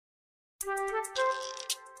Hi,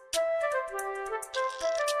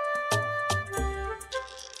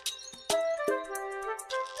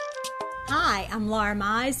 I'm Laura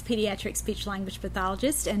Mize, pediatric speech-language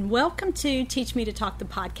pathologist, and welcome to Teach Me to Talk, the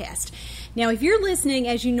podcast. Now, if you're listening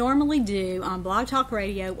as you normally do on Blog Talk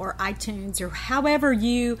Radio or iTunes or however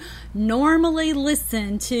you normally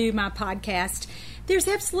listen to my podcast, there's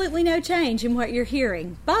absolutely no change in what you're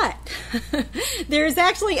hearing, but there's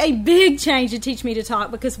actually a big change in Teach Me to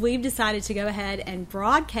Talk because we've decided to go ahead and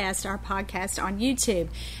broadcast our podcast on YouTube.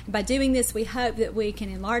 By doing this, we hope that we can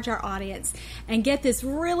enlarge our audience and get this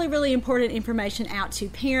really, really important information out to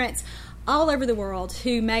parents all over the world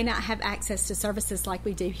who may not have access to services like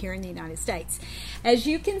we do here in the United States. As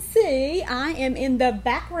you can see, I am in the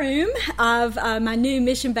back room of my new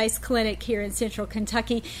mission-based clinic here in Central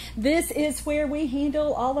Kentucky. This is where we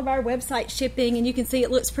handle all of our website shipping, and you can see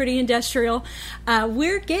it looks pretty industrial.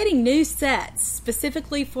 We're getting new sets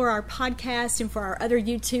specifically for our podcast and for our other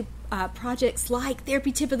YouTube projects like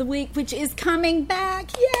Therapy Tip of the Week, which is coming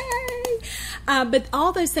back. Yay! But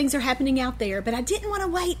all those things are happening out there. But I didn't want to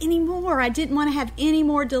wait anymore. I didn't want to have any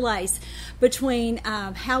more delays between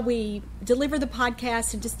how we deliver the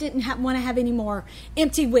podcast and just didn't want to have any more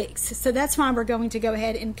empty weeks. So that's why we're going to go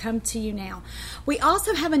ahead and come to you now. We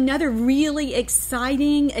also have another really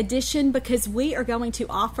exciting addition because we are going to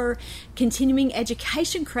offer continuing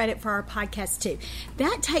education credit for our podcast too.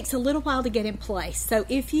 That takes a little while to get in place. So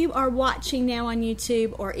if you are watching now on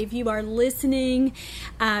YouTube or if you are listening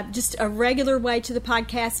just a regular way to the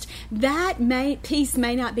podcast, that piece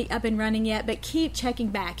may not be up and running yet, but keep checking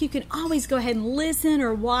back. You can always go ahead and listen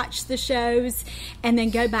or watch the shows and then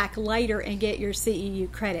go back later and get your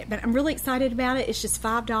CEU credit. But I'm really excited about it. It's just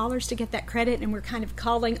 $5 to get that credit, and we're kind of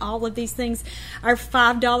calling all of these things our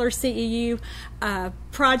 $5 CEU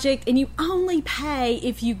project, and you only pay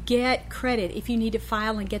if you get credit, if you need to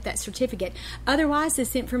file and get that certificate. Otherwise,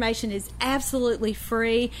 this information is absolutely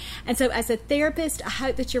free. And so as a therapist, I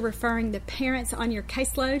hope that you're referring the parents on your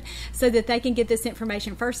caseload so that they can get this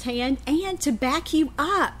information firsthand and to back you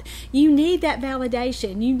up. You need that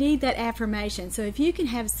validation. You need that affirmation. So if you can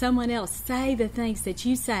have someone else say the things that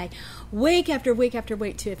you say week after week after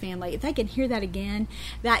week to a family, if they can hear that again,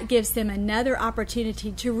 that gives them another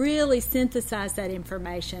opportunity to really synthesize that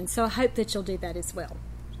information. So I hope that you'll do that as well.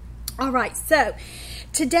 All right, so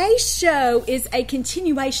today's show is a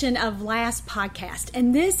continuation of last podcast,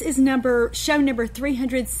 and this is show number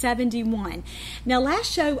 371. Now,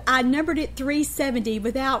 last show, I numbered it 370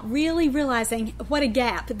 without really realizing what a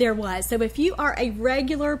gap there was. So if you are a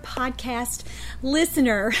regular podcast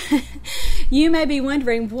listener, you may be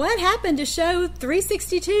wondering, what happened to show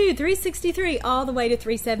 362, 363, all the way to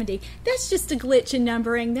 370? That's just a glitch in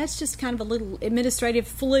numbering. That's just kind of a little administrative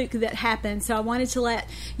fluke that happened. So I wanted to let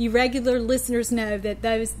you regular listeners know that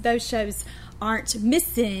those shows aren't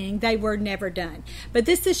missing. They were never done. But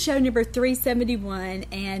this is show number 371,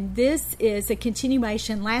 and this is a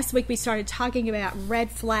continuation. Last week we started talking about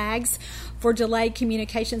red flags for delayed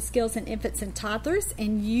communication skills in infants and toddlers,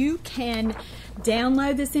 and you can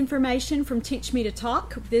download this information from Teach Me to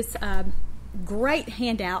Talk, this great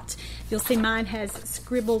handout. You'll see mine has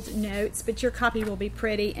scribbled notes, but your copy will be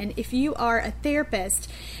pretty. And if you are a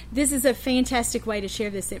therapist, this is a fantastic way to share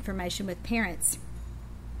this information with parents.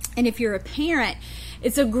 And if you're a parent,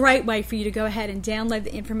 it's a great way for you to go ahead and download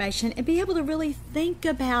the information and be able to really think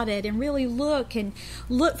about it and really look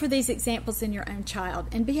for these examples in your own child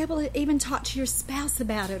and be able to even talk to your spouse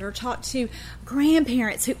about it or talk to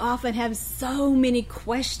grandparents who often have so many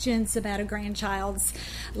questions about a grandchild's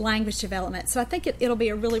language development. So I think it'll be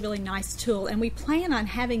a really, really nice tool, and we plan on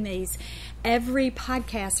having these every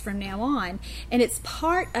podcast from now on, and it's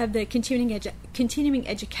part of the continuing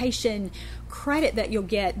education credit that you'll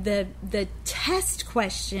get. The test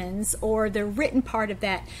questions or the written part of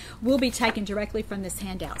that will be taken directly from this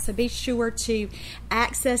handout. So be sure to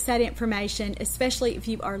access that information, especially if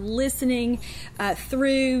you are listening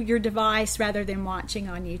through your device rather than watching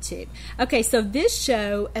on YouTube. Okay, so this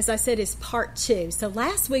show, as I said, is part 2. So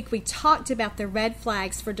last week we talked about the red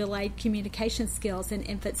flags for delayed communication skills in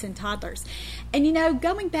infants and toddlers. And you know,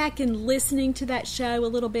 going back and listening to that show a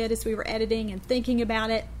little bit as we were editing and thinking about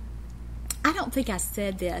it, I don't think I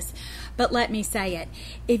said this, but let me say it.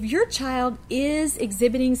 If your child is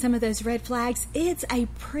exhibiting some of those red flags, it's a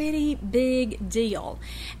pretty big deal.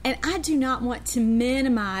 And I do not want to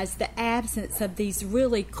minimize the absence of these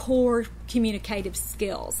really core communicative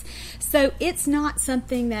skills. So it's not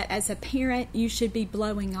something that as a parent you should be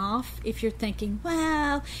blowing off if you're thinking,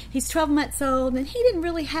 well, he's 12 months old and he didn't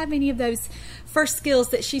really have any of those first skills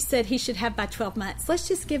that she said he should have by 12 months. Let's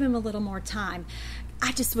just give him a little more time.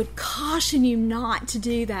 I just would caution you not to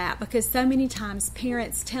do that, because so many times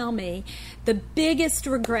parents tell me the biggest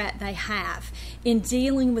regret they have in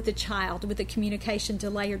dealing with a child with a communication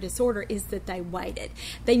delay or disorder is that they waited.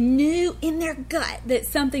 They knew in their gut that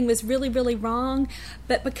something was really, really wrong,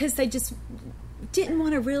 but because they just didn't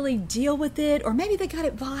want to really deal with it, or maybe they got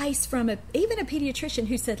advice from even a pediatrician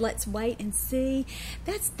who said, let's wait and see.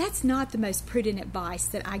 That's not the most prudent advice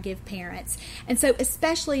that I give parents. And so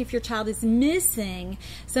especially if your child is missing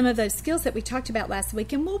some of those skills that we talked about last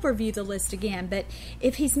week, and we'll review the list again, but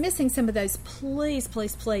if he's missing some of those, please,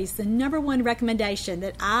 please, please, the number one recommendation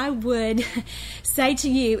that I would say to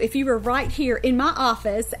you, if you were right here in my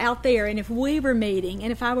office out there, and if we were meeting,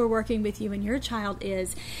 and if I were working with you and your child,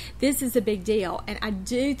 is this is a big deal. And I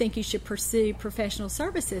do think you should pursue professional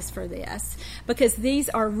services for this, because these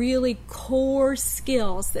are really core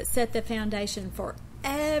skills that set the foundation for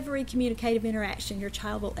every communicative interaction your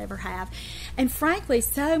child will ever have. And frankly,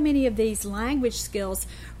 so many of these language skills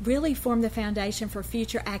really form the foundation for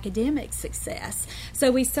future academic success. So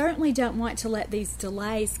we certainly don't want to let these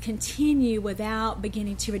delays continue without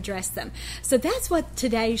beginning to address them. So that's what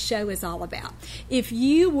today's show is all about. If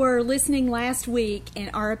you were listening last week and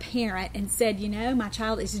are a parent and said, my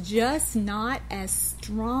child is just not as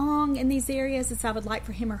strong in these areas as I would like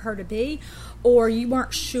for him or her to be, or you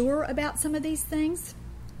weren't sure about some of these things,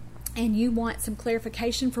 and you want some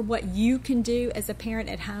clarification for what you can do as a parent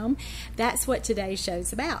at home, that's what today's show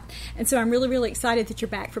is about. And so I'm really, really excited that you're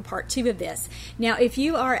back for part 2 of this. Now, if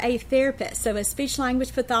you are a therapist, so a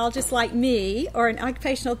speech-language pathologist like me, or an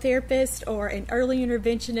occupational therapist, or an early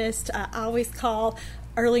interventionist, I always call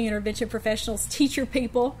early intervention professionals teacher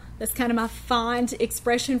people. That's kind of my fond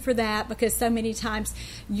expression for that, because so many times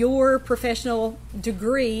your professional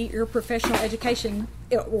degree, your professional education,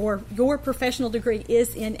 or your professional degree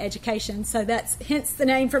is in education. So that's hence the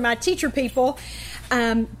name for my teacher people.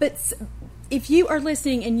 But if you are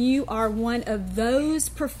listening and you are one of those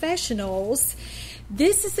professionals,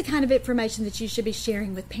 this is the kind of information that you should be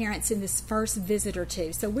sharing with parents in this first visit or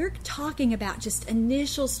two. So we're talking about just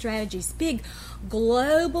initial strategies, big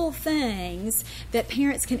global things that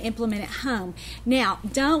parents can implement at home. Now,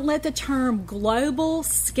 don't let the term global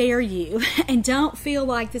scare you, and don't feel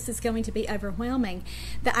like this is going to be overwhelming.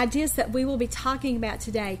 The ideas that we will be talking about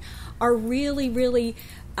today are really, really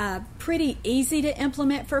pretty easy to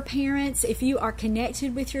implement for parents. If you are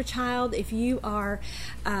connected with your child, if you are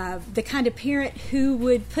the kind of parent who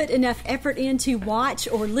would put enough effort in to watch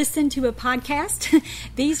or listen to a podcast,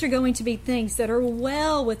 these are going to be things that are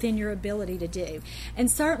well within your ability to do. And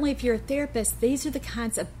certainly if you're a therapist, these are the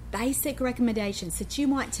kinds of basic recommendations that you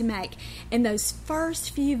want to make in those first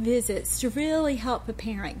few visits to really help a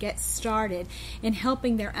parent get started in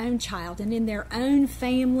helping their own child and in their own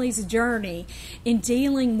family's journey in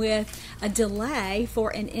dealing with a delay for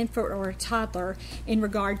an infant or a toddler in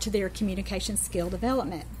regard to their communication skill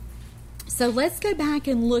development. So let's go back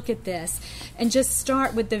and look at this and just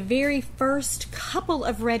start with the very first couple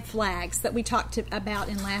of red flags that we talked about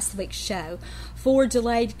in last week's show for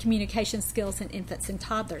delayed communication skills in infants and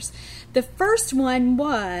toddlers. The first one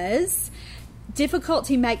was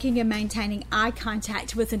difficulty making and maintaining eye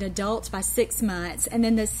contact with an adult by 6 months. And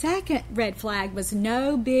then the second red flag was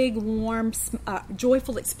no big, warm,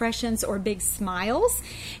 joyful expressions or big smiles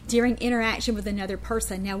during interaction with another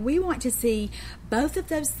person. Now, we want to see both of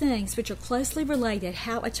those things, which are closely related,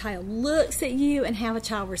 how a child looks at you and how a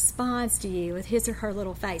child responds to you with his or her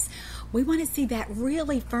little face. We want to see that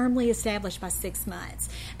really firmly established by 6 months.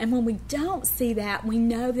 And when we don't see that, we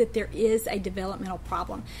know that there is a developmental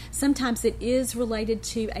problem. Sometimes it is related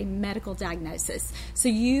to a medical diagnosis. So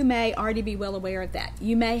you may already be well aware of that.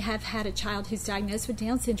 You may have had a child who's diagnosed with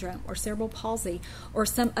Down syndrome or cerebral palsy or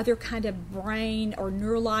some other kind of brain or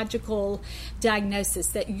neurological diagnosis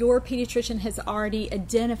that your pediatrician has already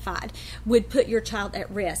identified would put your child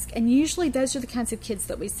at risk. And usually those are the kinds of kids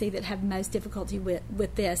that we see that have most difficulty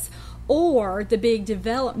with this. Or the big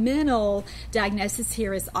developmental diagnosis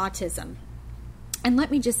here is autism. And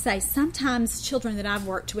let me just say, sometimes children that I've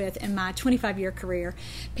worked with in my 25-year career,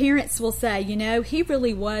 parents will say, you know, he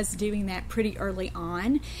really was doing that pretty early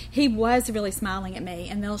on. He was really smiling at me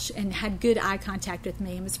and had good eye contact with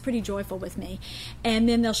me and was pretty joyful with me. And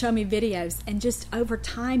then they'll show me videos. And just over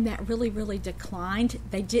time, that really, really declined.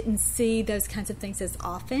 They didn't see those kinds of things as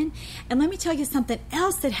often. And let me tell you something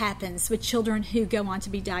else that happens with children who go on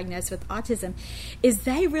to be diagnosed with autism is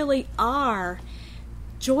they really are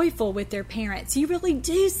joyful with their parents. You really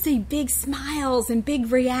do see big smiles and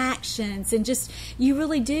big reactions, and just you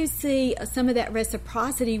really do see some of that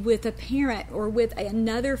reciprocity with a parent or with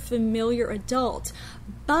another familiar adult.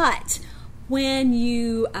 But when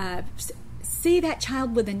you see that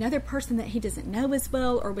child with another person that he doesn't know as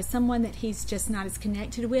well, or with someone that he's just not as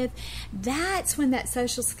connected with, that's when that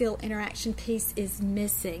social skill interaction piece is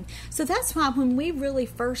missing. So that's why when we really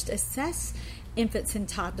first assess infants and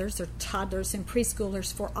toddlers, or toddlers and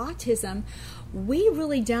preschoolers for autism, we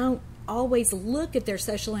really don't always look at their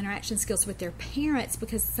social interaction skills with their parents,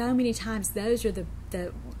 because so many times those are the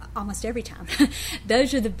almost every time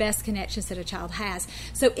those are the best connections that a child has.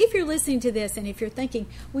 So if you're listening to this and if you're thinking,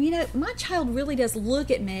 well, you know, my child really does look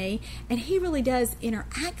at me and he really does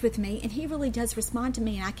interact with me and he really does respond to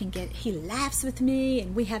me, and he laughs with me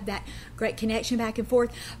and we have that great connection back and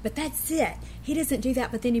forth, but that's it, he doesn't do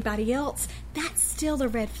that with anybody else, that's still a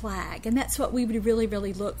red flag, and that's what we would really,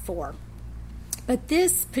 really look for. But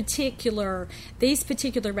these particular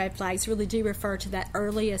red flags really do refer to that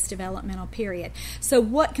earliest developmental period. So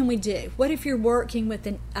what can we do? What if you're working with,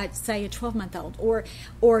 say, a 12-month-old,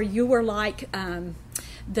 or you were like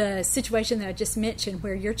the situation that I just mentioned,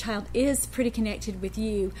 where your child is pretty connected with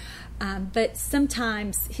you, but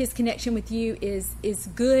sometimes his connection with you is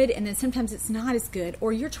good, and then sometimes it's not as good,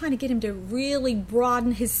 or you're trying to get him to really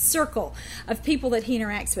broaden his circle of people that he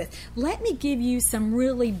interacts with. Let me give you some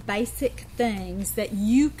really basic things that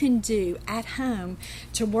you can do at home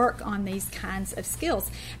to work on these kinds of skills.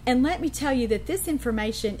 And let me tell you that this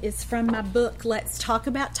information is from my book, Let's Talk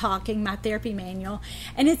About Talking, my therapy manual.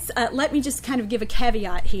 And it's, let me just kind of give a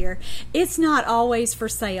caveat here. It's not always for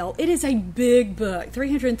sale. It is a big book,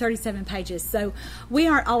 337 pages. So we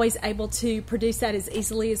aren't always able to produce that as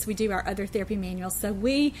easily as we do our other therapy manuals. So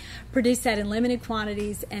we produce that in limited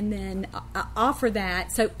quantities and then offer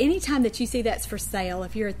that. So anytime that you see that's for sale,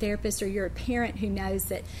 if you're a therapist or you're a parent who knows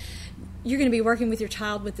that you're going to be working with your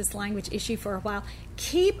child with this language issue for a while,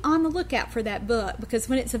 keep on the lookout for that book, because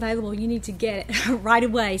when it's available, you need to get it right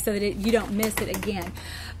away so that you don't miss it again.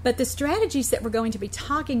 But the strategies that we're going to be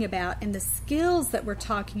talking about and the skills that we're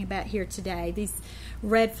talking about here today, these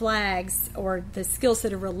red flags, or the skills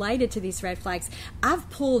that are related to these red flags, I've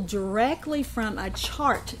pulled directly from a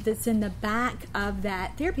chart that's in the back of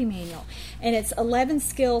that therapy manual. And it's 11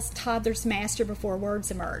 skills toddlers master before words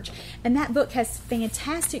emerge. And that book has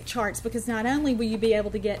fantastic charts, because not only will you be able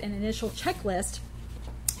to get an initial checklist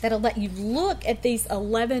that'll let you look at these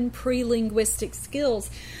 11 pre-linguistic skills,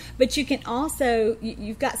 but you can also,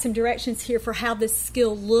 you've got some directions here for how this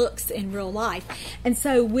skill looks in real life. And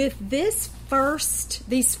so with these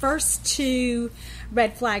first two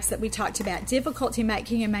red flags that we talked about, difficulty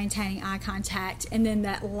making and maintaining eye contact, and then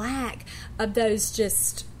that lack of those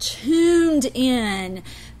just tuned in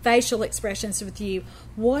facial expressions with you,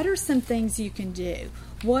 what are some things you can do?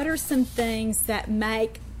 What are some things that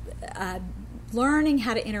make learning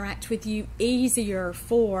how to interact with you easier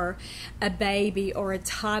for a baby or a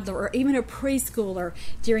toddler or even a preschooler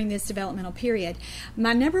during this developmental period?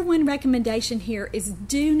 My number one recommendation here is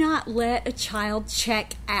do not let a child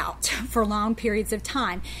check out for long periods of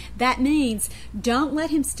time. That means don't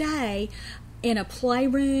let him stay in a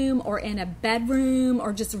playroom or in a bedroom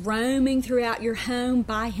or just roaming throughout your home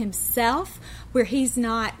by himself, where he's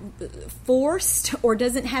not forced or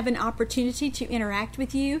doesn't have an opportunity to interact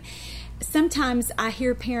with you. Sometimes I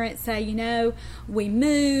hear parents say, you know, we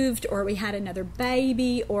moved, or we had another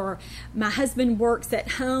baby, or my husband works at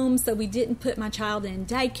home, so we didn't put my child in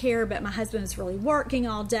daycare, but my husband is really working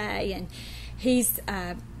all day, and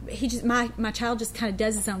my child just kind of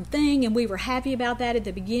does his own thing, and we were happy about that at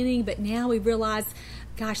the beginning, but now we realize,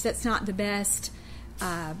 gosh, that's not the best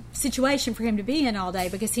situation for him to be in all day,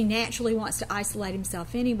 because he naturally wants to isolate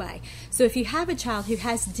himself anyway. So if you have a child who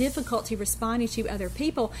has difficulty responding to other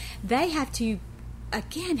people, they have to,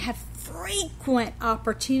 again, have frequent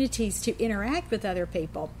opportunities to interact with other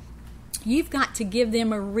people. You've got to give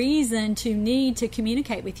them a reason to need to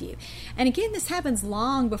communicate with you. And again, this happens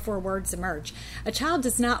long before words emerge. A child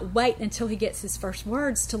does not wait until he gets his first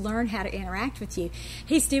words to learn how to interact with you.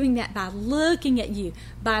 He's doing that by looking at you,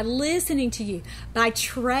 by listening to you, by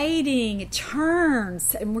trading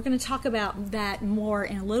turns. And we're going to talk about that more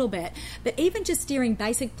in a little bit. But even just during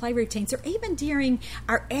basic play routines, or even during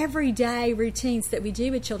our everyday routines that we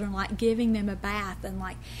do with children, like giving them a bath and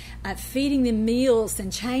like feeding them meals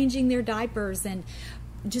and changing their diapers and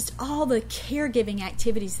just all the caregiving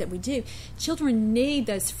activities that we do, children need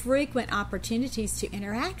those frequent opportunities to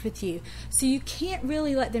interact with you. So you can't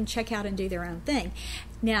really let them check out and do their own thing.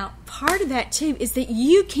 Now, part of that, too, is that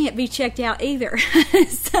you can't be checked out either.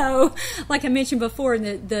 So, like I mentioned before,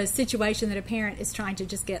 in the situation that a parent is trying to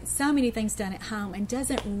just get so many things done at home and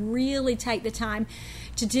doesn't really take the time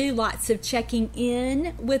to do lots of checking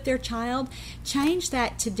in with their child, change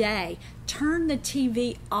that today. Turn the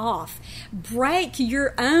TV off. Break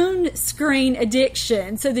your own screen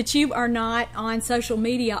addiction so that you are not on social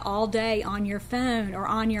media all day on your phone or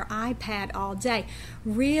on your iPad all day.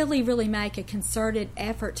 Really, really make a concerted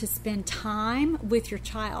effort to spend time with your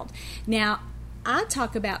child. Now, I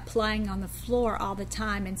talk about playing on the floor all the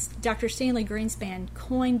time, and Dr. Stanley Greenspan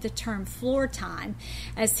coined the term floor time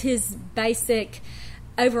as his basic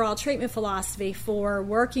overall treatment philosophy for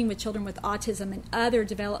working with children with autism and other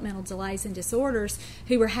developmental delays and disorders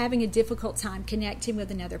who were having a difficult time connecting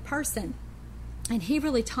with another person. And he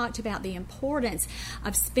really talked about the importance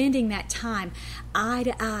of spending that time eye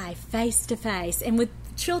to eye, face to face. And with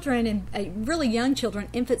children and really young children,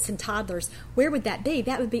 infants and toddlers, where would that be?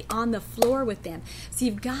 That would be on the floor with them. So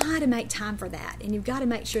you've got to make time for that, and you've got to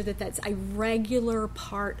make sure that that's a regular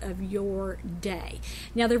part of your day.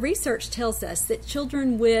 Now, the research tells us that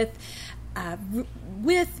children with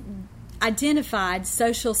identified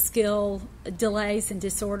social skill delays and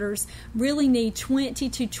disorders really need 20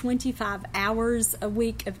 to 25 hours a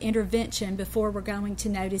week of intervention before we're going to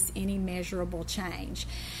notice any measurable change.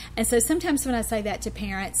 And so sometimes when I say that to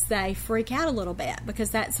parents, they freak out a little bit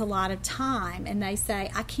because that's a lot of time, and they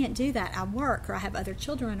say, I can't do that, I work, or I have other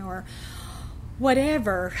children, or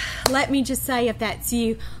whatever. Let me just say, if that's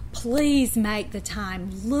you, please make the time.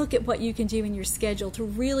 Look at what you can do in your schedule to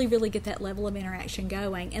really, really get that level of interaction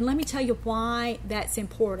going. And let me tell you why that's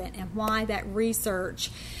important and why that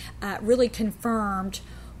research really confirmed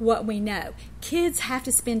what we know. Kids have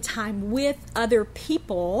to spend time with other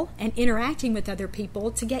people and interacting with other people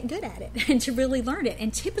to get good at it and to really learn it.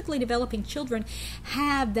 And typically developing children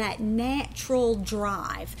have that natural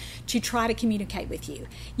drive to try to communicate with you.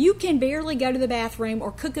 You can barely go to the bathroom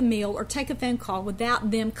or cook a meal or take a phone call without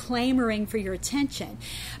them clamoring for your attention.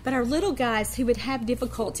 But our little guys who would have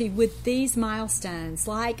difficulty with these milestones,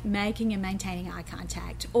 like making and maintaining eye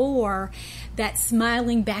contact, or that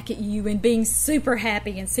smiling back at you and being super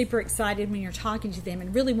happy and super excited when you're talking to them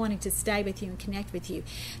and really wanting to stay with you and connect with you,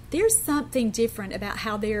 there's something different about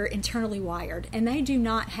how they're internally wired, and they do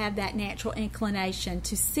not have that natural inclination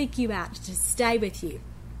to seek you out, to stay with you,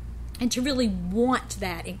 and to really want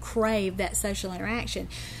that and crave that social interaction.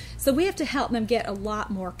 So we have to help them get a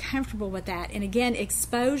lot more comfortable with that. And again,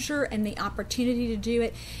 exposure and the opportunity to do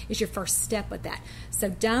it is your first step with that. So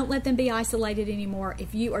don't let them be isolated anymore.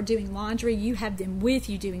 If you are doing laundry, you have them with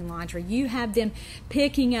you doing laundry. You have them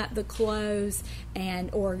picking up the clothes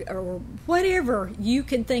and or whatever you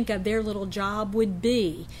can think of their little job would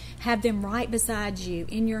be. Have them right beside you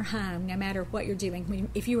in your home, no matter what you're doing.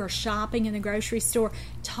 If you are shopping in the grocery store,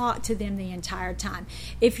 talk to them the entire time.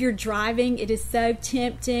 If you're driving, it is so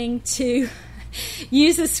tempting to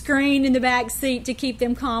use a screen in the back seat to keep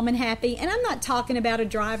them calm and happy. And I'm not talking about a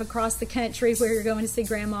drive across the country where you're going to see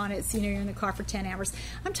grandma and it's, you're in the car for 10 hours.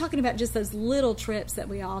 I'm talking about just those little trips that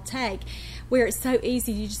we all take where it's so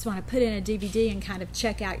easy you just want to put in a DVD and kind of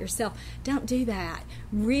check out yourself. Don't do that.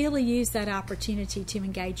 Really use that opportunity to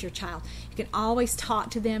engage your child. You can always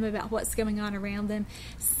talk to them about what's going on around them.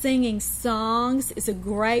 Singing songs is a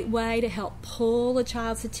great way to help pull a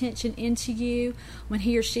child's attention into you when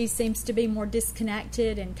he or she seems to be more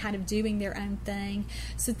disconnected and kind of doing their own thing.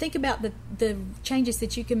 So think about the changes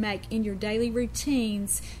that you can make in your daily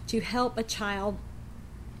routines to help a child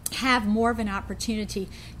have more of an opportunity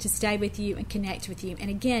to stay with you and connect with you. And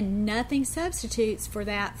again, nothing substitutes for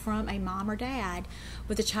that from a mom or dad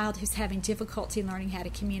with a child who's having difficulty learning how to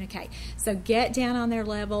communicate. So get down on their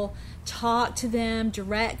level, talk to them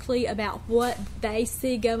directly about what they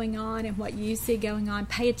see going on and what you see going on.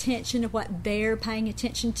 Pay attention to what they're paying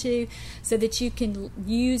attention to so that you can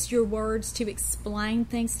use your words to explain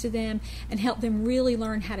things to them and help them really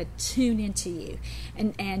learn how to tune into you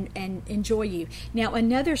and enjoy you. Now,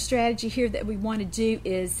 another strategy here that we want to do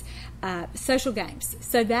is social games.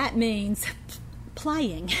 So that means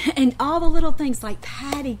playing and all the little things like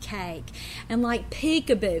patty cake and like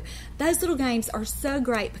peekaboo. Those little games are so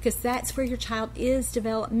great because that's where your child is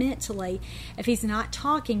developmentally. If he's not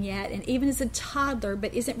talking yet, and even as a toddler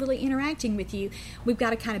but isn't really interacting with you, we've got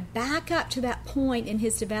to kind of back up to that point in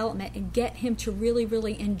his development and get him to really,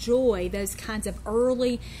 really enjoy those kinds of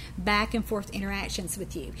early back and forth interactions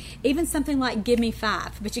with you. Even something like give me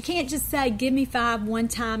five, but you can't just say give me five one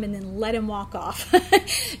time and then let him walk off.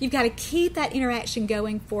 You've got to keep that interaction interaction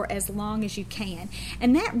going for as long as you can.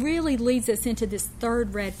 And that really leads us into this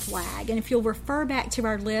third red flag. And if you'll refer back to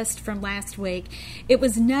our list from last week, it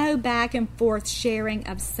was no back and forth sharing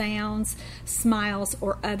of sounds, smiles,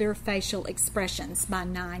 or other facial expressions by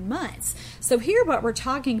 9 months. So here what we're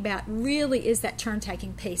talking about really is that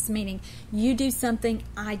turn-taking piece, meaning you do something,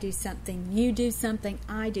 I do something, you do something,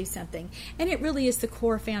 I do something. And it really is the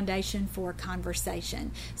core foundation for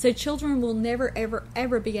conversation. So children will never,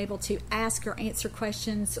 ever be able to ask or answer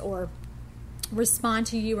questions or respond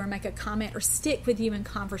to you or make a comment or stick with you in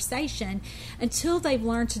conversation until they've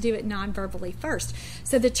learned to do it non-verbally first.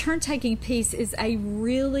 So the turn-taking piece is a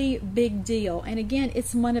really big deal. And again,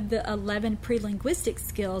 it's one of the 11 pre-linguistic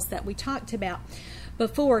skills that we talked about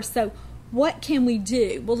before. So what can we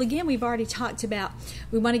do? Well, again, we've already talked about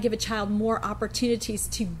we want to give a child more opportunities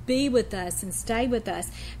to be with us and stay with us.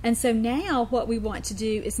 And so now what we want to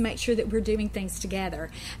do is make sure that we're doing things together.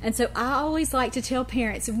 And so I always like to tell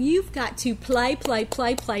parents, you've got to play.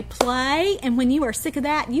 And when you are sick of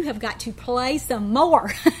that, you have got to play some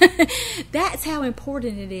more. That's how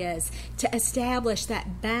important it is to establish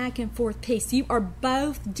that back and forth piece. You are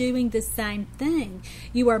both doing the same thing.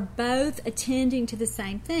 You are both attending to the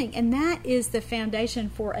same thing. And that is the foundation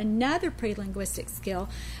for another pre-linguistic skill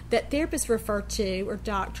that therapists refer to, or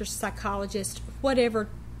doctors, psychologists, whatever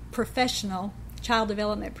professional, child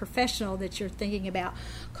development professional that you're thinking about,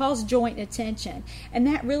 calls joint attention. And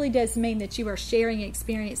that really does mean that you are sharing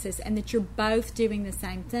experiences and that you're both doing the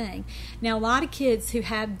same thing. Now, a lot of kids who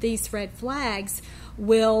have these red flags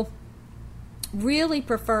will really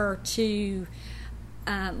prefer to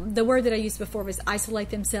the word that I used before was isolate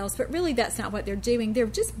themselves, but really that's not what they're doing. They're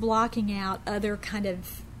just blocking out other kind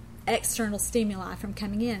of external stimuli from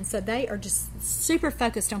coming in. So they are just super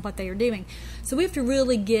focused on what they are doing. So we have to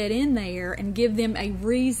really get in there and give them a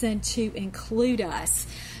reason to include us.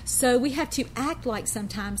 So we have to act like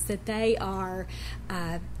sometimes that they are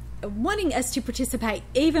wanting us to participate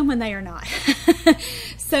even when they are not.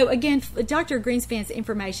 So again, Dr. Greenspan's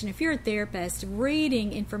information, if you're a therapist,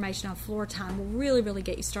 reading information on floor time will really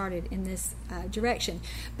get you started in this direction.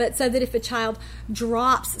 But so that if a child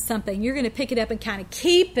drops something, you're going to pick it up and kind of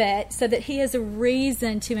keep it so that he has a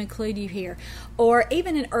reason to include you here. Or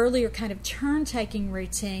even an earlier kind of turn-taking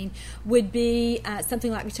routine would be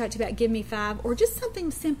something like we talked about, give me 5, or just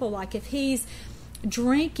something simple like if he's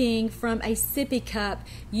drinking from a sippy cup,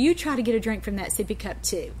 you try to get a drink from that sippy cup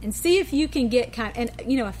too, and see if you can get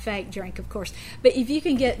a fake drink, of course, but if you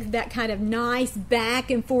can get that kind of nice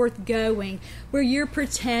back and forth going where you're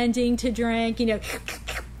pretending to drink,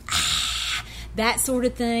 that sort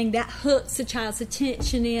of thing, that hooks the child's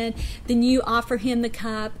attention in. Then you offer him the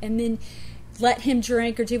cup and then let him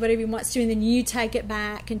drink or do whatever he wants to, and then you take it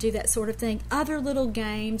back and do that sort of thing. Other little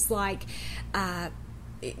games like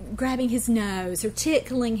grabbing his nose or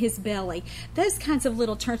tickling his belly, those kinds of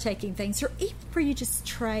little turn-taking things, or even where you just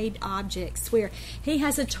trade objects, where he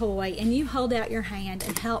has a toy and you hold out your hand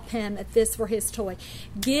and help him if this were his toy,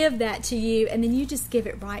 give that to you, and then you just give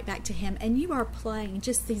it right back to him, and you are playing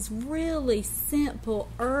just these really simple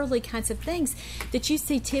early kinds of things that you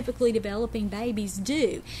see typically developing babies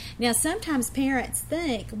do. Now sometimes parents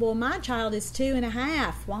think, well, my child is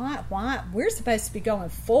 2.5, why we're supposed to be going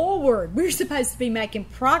forward, we're supposed to be making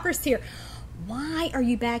progress here. Why are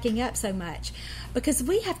you backing up so much? Because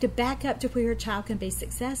we have to back up to where a child can be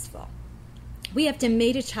successful. We have to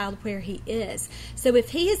meet a child where he is. So if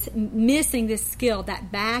he is missing this skill,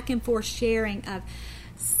 that back and forth sharing of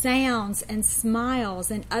sounds and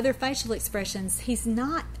smiles and other facial expressions, he's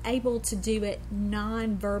not able to do it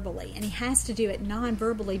non-verbally, and he has to do it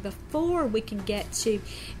non-verbally before we can get to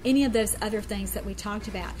any of those other things that we talked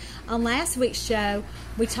about. On last week's show,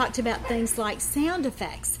 we talked about things like sound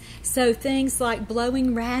effects. So things like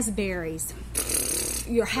blowing raspberries,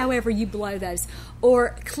 however you blow those,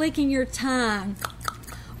 or clicking your tongue,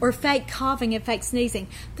 or fake coughing and fake sneezing.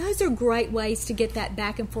 Those are great ways to get that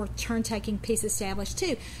back and forth turn-taking piece established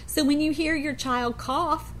too. So when you hear your child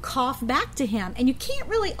cough, cough back to him. And you can't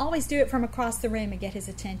really always do it from across the room and get his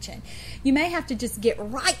attention. You may have to just get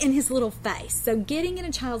right in his little face. So getting in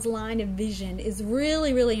a child's line of vision is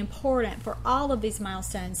really important for all of these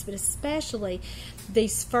milestones, but especially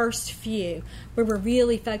these first few where we're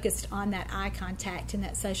really focused on that eye contact and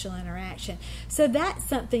that social interaction. So that's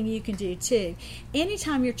something you can do too.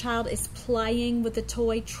 Anytime your child is playing with a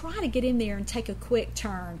toy, try to get in there and take a quick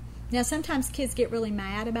turn Now, sometimes kids get really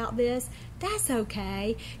mad about this. That's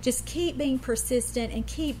okay. Just keep being persistent and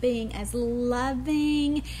keep being as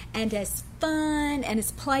loving and as fun and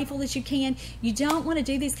as playful as you can. You don't want to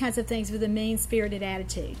do these kinds of things with a mean-spirited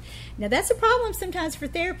attitude. Now, that's a problem sometimes for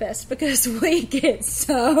therapists because we get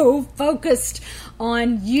so focused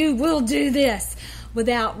on you will do this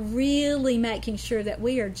without really making sure that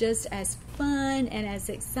we are just as fun and as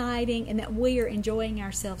exciting and that we are enjoying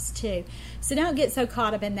ourselves too. So don't get so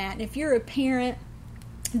caught up in that. And if you're a parent,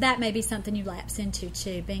 that may be something you lapse into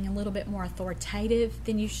too, being a little bit more authoritative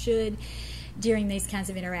than you should during these kinds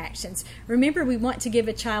of interactions. Remember, we want to give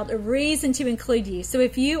a child a reason to include you. So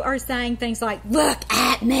if you are saying things like, look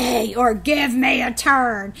at me, or give me a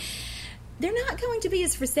turn, they're not going to be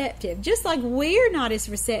as receptive, just like we're not as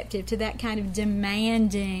receptive to that kind of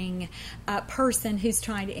demanding person who's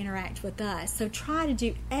trying to interact with us. So try to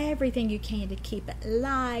do everything you can to keep it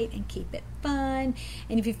light and keep it fun.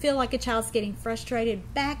 And if you feel like a child's getting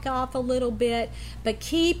frustrated, back off a little bit, but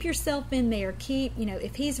keep yourself in there.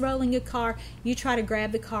 If he's rolling a car, you try to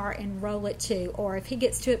grab the car and roll it too. Or if he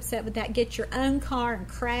gets too upset with that, get your own car and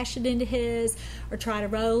crash it into his, or try to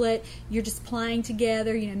roll it. You're just playing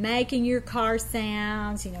together, making your car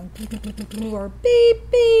sounds, or beep,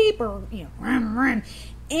 beep, or, rum, rum.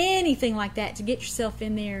 Anything like that to get yourself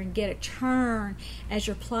in there and get a turn as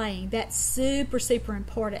you're playing. That's super, super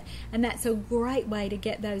important. And that's a great way to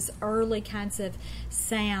get those early kinds of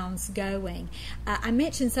sounds going. I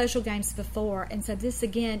mentioned social games before, and so this,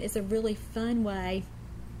 again, is a really fun way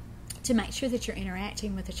to make sure that you're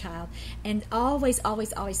interacting with a child. And always,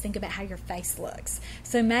 always, always think about how your face looks.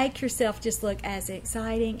 So make yourself just look as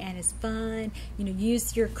exciting and as fun.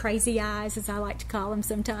 Use your crazy eyes, as I like to call them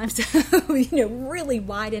sometimes. Really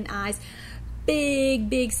widen eyes. Big,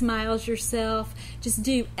 big smiles yourself. Just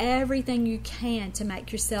do everything you can to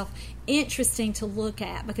make yourself interesting to look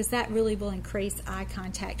at, because that really will increase eye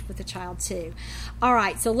contact with the child too. All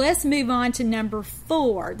right, so let's move on to number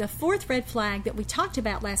 4. The 4th red flag that we talked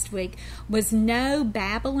about last week was no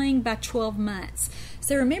babbling by 12 months.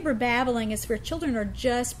 So remember, babbling is where children are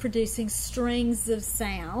just producing strings of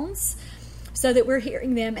sounds so that we're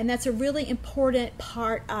hearing them, and that's a really important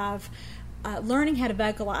part of learning how to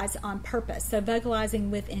vocalize on purpose, so vocalizing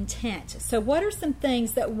with intent. So what are some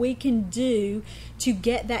things that we can do to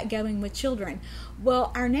get that going with children?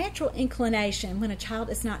 Well, our natural inclination when a child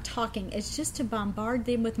is not talking is just to bombard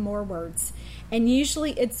them with more words. And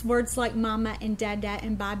usually it's words like mama and dada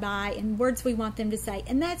and bye-bye and words we want them to say.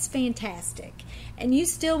 And that's fantastic. And you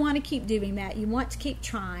still want to keep doing that. You want to keep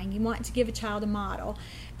trying. You want to give a child a model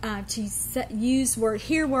to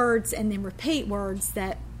hear words and then repeat words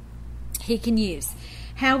that he can use.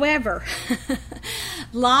 However,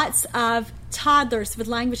 lots of toddlers with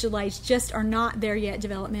language delays just are not there yet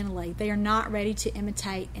developmentally. They are not ready to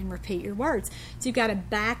imitate and repeat your words. So you've got to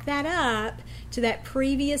back that up to that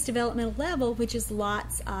previous developmental level, which is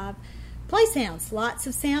lots of play sounds, lots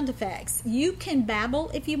of sound effects. You can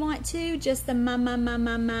babble if you want to, just the ma, ma, ma,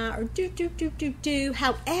 ma, ma, or do, do, do, do, do,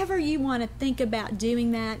 however you want to think about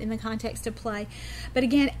doing that in the context of play. But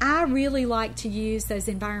again, I really like to use those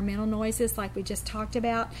environmental noises like we just talked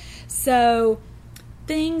about. So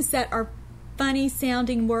things that are funny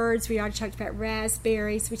sounding words, we already talked about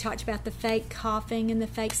raspberries, we talked about the fake coughing and the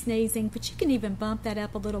fake sneezing, but you can even bump that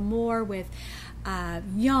up a little more with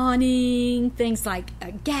yawning, things like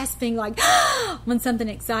gasping, like when something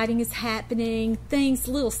exciting is happening,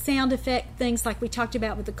 little sound effect things like we talked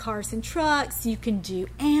about with the cars and trucks. You can do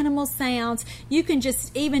animal sounds. You can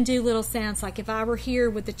just even do little sounds like if I were here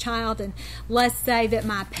with the child and let's say that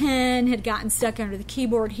my pen had gotten stuck under the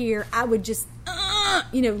keyboard here, I would just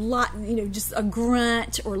just a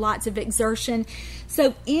grunt or lots of exertion.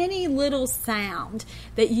 So any little sound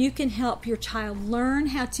that you can help your child learn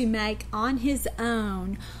how to make on his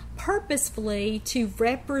own purposefully to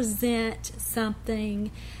represent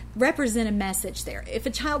a message there. If a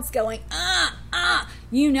child's going,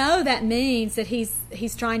 that means that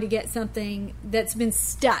he's trying to get something that's been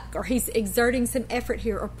stuck, or he's exerting some effort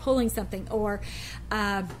here or pulling something, or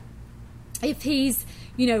if he's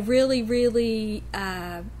really, really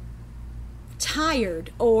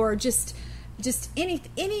tired, or just any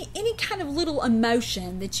kind of little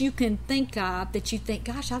emotion that you can think of that you think,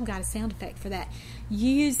 gosh, I've got a sound effect for that.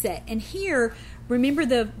 use it. And here, remember,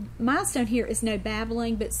 the milestone here is no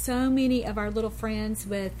babbling, but so many of our little friends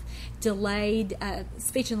with delayed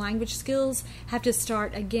speech and language skills have to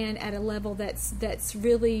start again at a level that's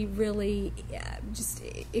really, really just,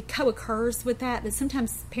 it co-occurs with that, but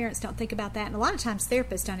sometimes parents don't think about that, and a lot of times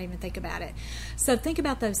therapists don't even think about it. So think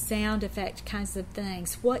about those sound effect kinds of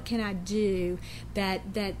things. What can I do that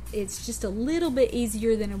it's just a little bit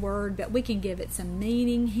easier than a word, but we can give it some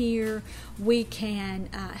meaning here. We can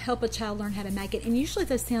help a child learn how to make it, and usually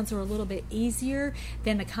those sounds are a little bit easier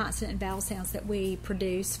than the consonant and vowel sounds that we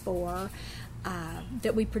produce for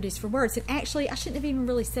words. And actually, I shouldn't have even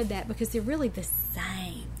really said that, because they're really the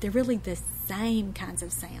same. They're really the same kinds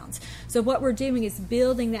of sounds. So what we're doing is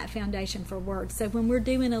building that foundation for words. So when we're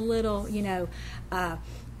doing a little, any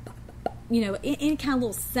kind of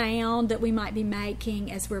little sound that we might be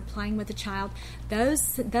making as we're playing with a child,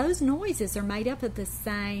 those noises are made up of the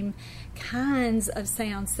same kinds of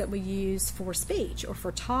sounds that we use for speech or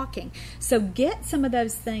for talking. So get some of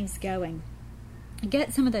those things going.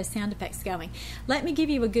 Get some of those sound effects going. Let me give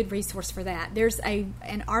you a good resource for that. There's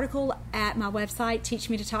an article at my website,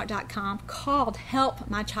 teachmetotalk.com, called Help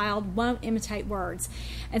My Child Won't Imitate Words.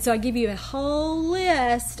 And so I give you a whole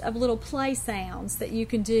list of little play sounds that you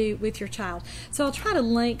can do with your child. So I'll try to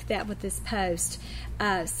link that with this post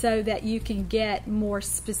so that you can get more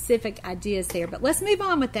specific ideas there. But let's move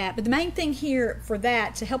on with that. But the main thing here for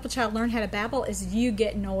that, to help a child learn how to babble, is you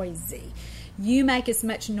get noisy. You make as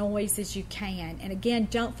much noise as you can. And again,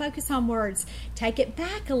 don't focus on words. Take it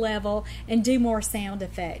back a level and do more sound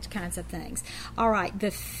effect kinds of things. All right,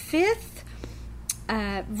 the fifth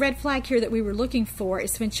red flag here that we were looking for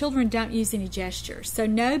is when children don't use any gestures. So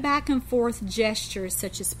no back and forth gestures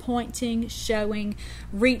such as pointing, showing,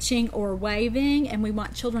 reaching, or waving, and we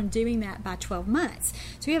want children doing that by 12 months.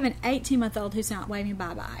 So we have an 18-month-old who's not waving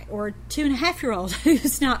bye-bye, or a 2.5-year-old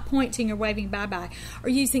who's not pointing or waving bye-bye, or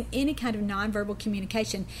using any kind of nonverbal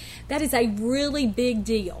communication. That is a really big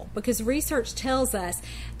deal, because research tells us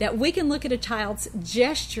that we can look at a child's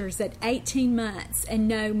gestures at 18 months and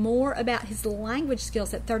know more about his language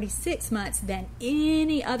skills at 36 months than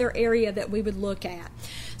any other area that we would look at.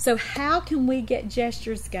 So how can we get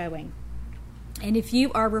gestures going? And if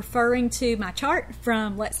you are referring to my chart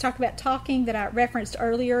from Let's Talk About Talking that I referenced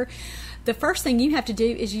earlier, the first thing you have to do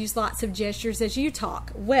is use lots of gestures as you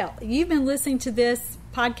talk. Well, you've been listening to this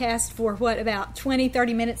podcast for about 20,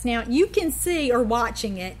 30 minutes now. You can see, or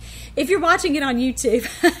watching it, if you're watching it on YouTube,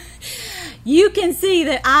 you can see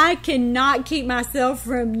that I cannot keep myself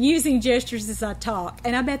from using gestures as I talk.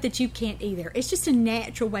 And I bet that you can't either. It's just a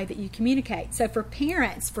natural way that you communicate. So for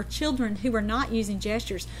parents, for children who are not using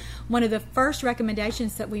gestures, one of the first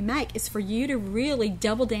recommendations that we make is for you to really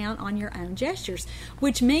double down on your own gestures,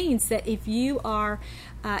 which means that if you are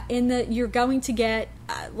you're going to get,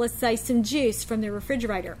 let's say, some juice from the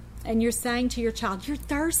refrigerator, and you're saying to your child, you're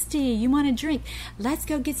thirsty, you want a drink, let's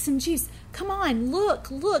go get some juice. Come on, look,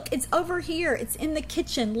 it's over here, it's in the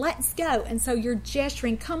kitchen, let's go. And so you're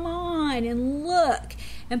gesturing, come on, and look,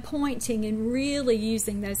 and pointing, and really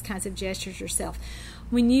using those kinds of gestures yourself.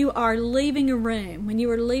 When you are leaving a room, when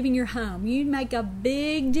you are leaving your home, you make a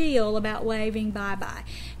big deal about waving bye-bye.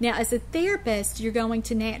 Now, as a therapist, you're going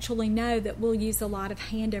to naturally know that we'll use a lot of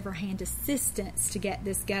hand-over-hand assistance to get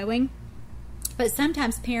this going. But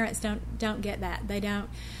sometimes parents don't get that. They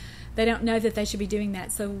don't know that they should be doing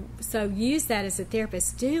that. So use that as a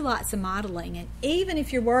therapist. Do lots of modeling. And even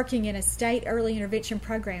if you're working in a state early intervention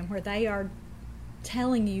program where they are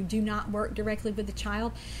telling you do not work directly with the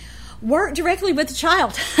child, work directly with the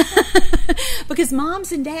child. Because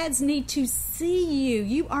moms and dads need to see you.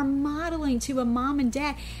 You are modeling to a mom and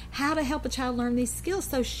dad how to help a child learn these skills.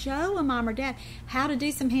 So show a mom or dad how to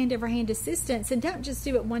do some hand-over-hand assistance, and don't just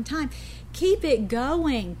do it one time. Keep it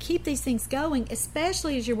going. Keep these things going,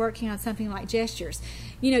 especially as you're working on something like gestures.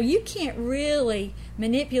 You can't really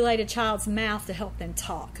manipulate a child's mouth to help them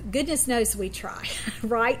talk. Goodness knows we try,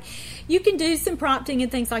 right? You can do some prompting and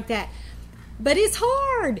things like that, but it's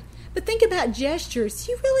hard. But think about gestures.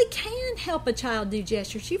 You really can help a child do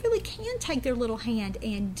gestures. You really can take their little hand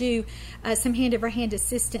and do some hand-over-hand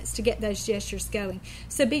assistance to get those gestures going.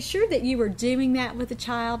 So be sure that you are doing that with a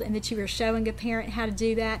child and that you are showing a parent how to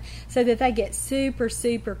do that so that they get super,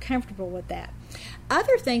 super comfortable with that.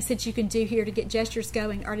 Other things that you can do here to get gestures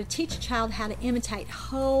going are to teach a child how to imitate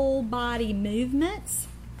whole body movements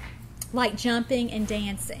like jumping and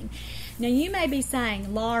dancing. Now you may be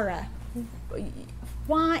saying, Laura,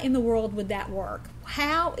 why in the world would that work?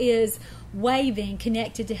 How is waving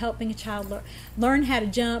connected to helping a child learn how to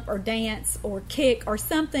jump or dance or kick or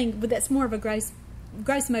something that's more of a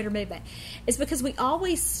gross motor movement is because we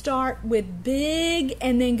always start with big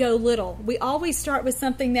and then go little. We always start with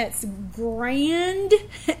something that's grand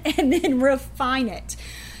and then refine it.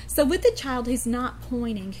 So with a child who's not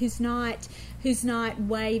pointing, who's not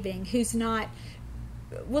waving, who's not,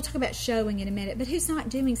 we'll talk about showing in a minute, but who's not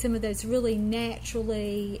doing some of those really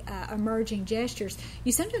naturally emerging gestures,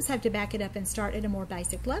 you sometimes have to back it up and start at a more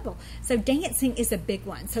basic level. So dancing is a big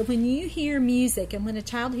one. So when you hear music, and when a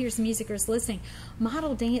child hears music or is listening,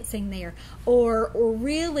 model dancing there. Or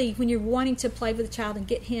really when you're wanting to play with a child and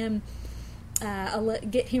get him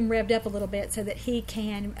revved up a little bit so that he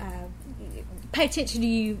can pay attention to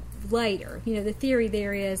you later. The theory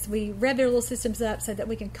there is we rev their little systems up so that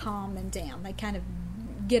we can calm them down. They kind of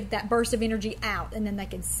get that burst of energy out, and then they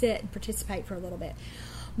can sit and participate for a little bit.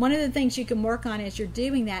 One of the things you can work on as you're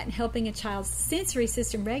doing that and helping a child's sensory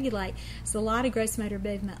system regulate is a lot of gross motor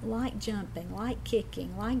movement, like jumping, like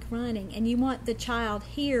kicking, like running, and you want the child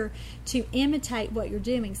here to imitate what you're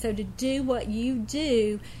doing. So to do what you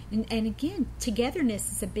do, and again,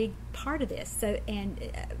 togetherness is a big part of this. So, and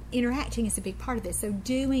interacting is a big part of this. So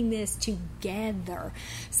doing this together.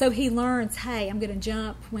 So he learns, hey, I'm going to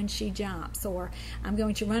jump when she jumps, or I'm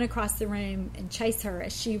going to run across the room and chase her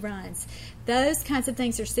as she runs. Those kinds of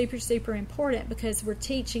things are super, super important because we're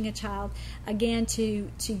teaching a child, again, to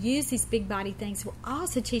use these big body things. We're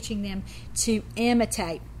also teaching them to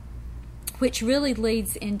imitate, which really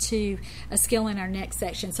leads into a skill in our next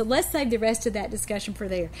section. So let's save the rest of that discussion for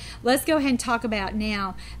there. Let's go ahead and talk about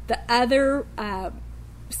now the other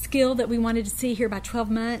skill that we wanted to see here by 12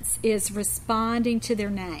 months is responding to their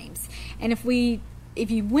names. And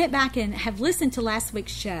if you went back and have listened to last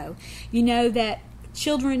week's show, you know that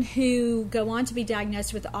children who go on to be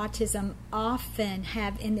diagnosed with autism often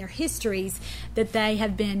have in their histories that they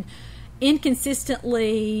have been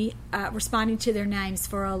inconsistently responding to their names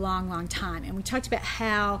for a long, long time. And we talked about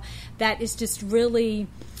how that is just really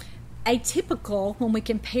atypical when we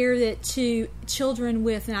compare it to children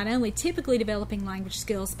with not only typically developing language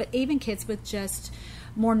skills, but even kids with just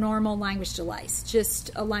more normal language delays,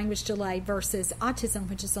 just a language delay versus autism,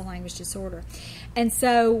 which is a language disorder. And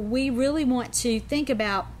so we really want to think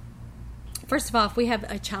about, first of all, if we have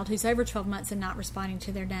a child who's over 12 months and not responding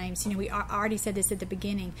to their names, we already said this at the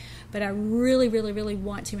beginning, but I really, really, really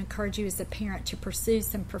want to encourage you as a parent to pursue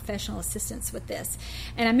some professional assistance with this.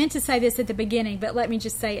 And I meant to say this at the beginning, but let me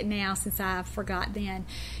just say it now since I forgot then.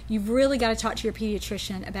 You've really got to talk to your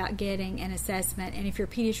pediatrician about getting an assessment, and if your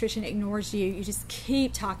pediatrician ignores you, you just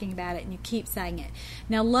keep talking about it and you keep saying it.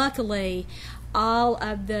 Now, luckily, all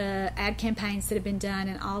of the ad campaigns that have been done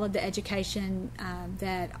and all of the education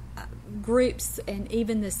that groups and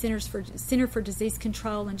even the Center for Disease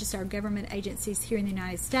Control and just our government agencies here in the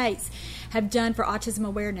United States have done for autism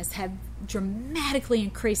awareness have dramatically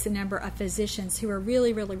increased the number of physicians who are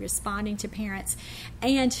really, really responding to parents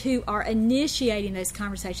and who are initiating those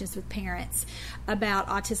conversations with parents about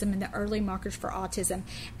autism and the early markers for autism.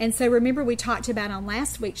 And so remember, we talked about on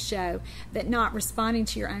last week's show that not responding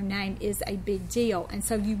to your own name is a big deal. And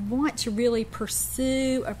so you want to really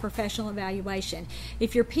pursue a professional evaluation.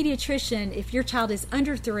 If your child is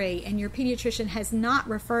under 3 and your pediatrician has not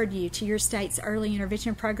referred you to your state's early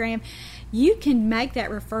intervention program, you can make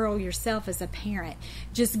that referral yourself as a parent.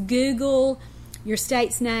 Just Google your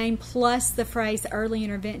state's name plus the phrase early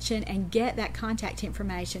intervention and get that contact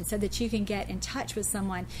information so that you can get in touch with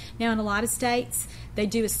someone. Now, in a lot of states, they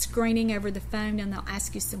do a screening over the phone and they'll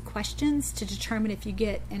ask you some questions to determine if you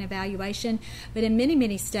get an evaluation. But in many,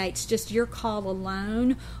 many states, just your call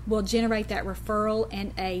alone will generate that referral,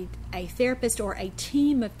 and a therapist or a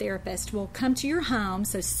team of therapists will come to your home,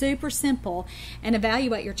 so super simple, and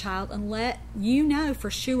evaluate your child and let you know for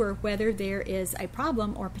sure whether there is a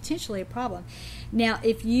problem or potentially a problem. Now,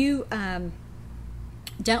 if you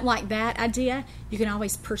don't like that idea, you can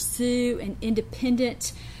always pursue an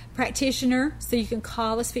independent practitioner, so you can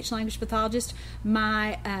call a speech-language pathologist.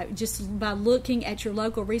 Just by looking at your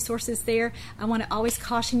local resources there, I want to always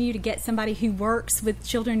caution you to get somebody who works with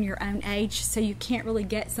children your own age, so you can't really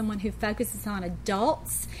get someone who focuses on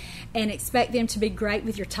adults and expect them to be great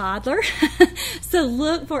with your toddler. So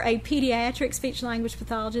look for a pediatric speech-language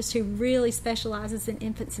pathologist who really specializes in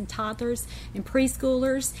infants and toddlers and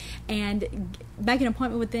preschoolers, and make an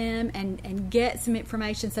appointment with them and get some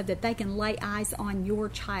information so that they can lay eyes on your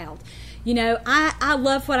child. I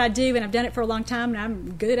love what I do, and I've done it for a long time, and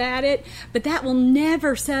I'm good at it, but that will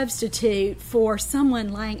never substitute for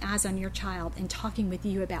someone laying eyes on your child and talking with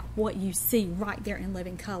you about what you see right there in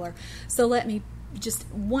living color. So let me just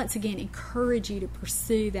once again encourage you to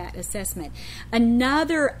pursue that assessment.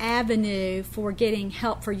 Another avenue for getting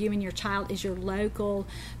help for you and your child is your local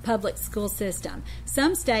public school system.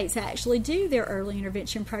 Some states actually do their early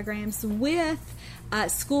intervention programs with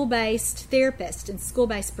school-based therapists and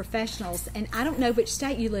school-based professionals, and I don't know which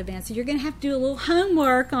state you live in, so you're going to have to do a little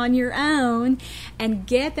homework on your own and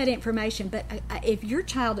get that information. But if your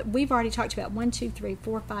child, we've already talked about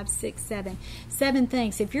 7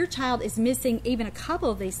 things. If your child is missing even a couple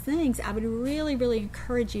of these things, I would really, really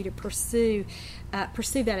encourage you to pursue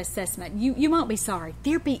that assessment. You won't be sorry.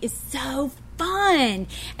 Therapy is so fun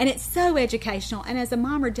and it's so educational, and as a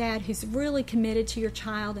mom or dad who's really committed to your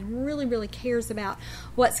child and really, really cares about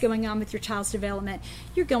what's going on with your child's development,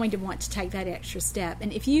 you're going to want to take that extra step.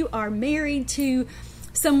 And if you are married to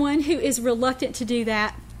someone who is reluctant to do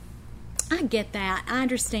that, I get that. I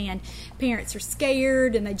understand parents are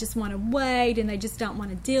scared and they just want to wait and they just don't want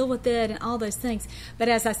to deal with it and all those things. But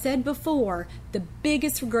as I said before, the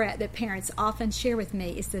biggest regret that parents often share with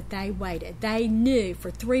me is that they waited. They knew for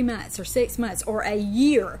 3 months or 6 months or a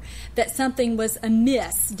year that something was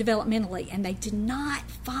amiss developmentally, and they did not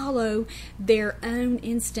follow their own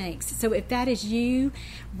instincts. So if that is you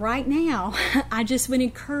right now, I just would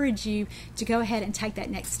encourage you to go ahead and take that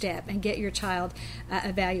next step and get your child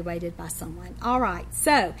evaluated by someone. All right,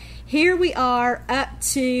 so here we are up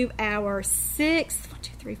to our seventh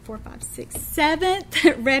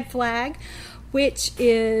red flag, which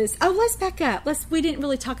is, let's back up. We didn't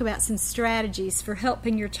really talk about some strategies for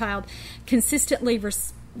helping your child consistently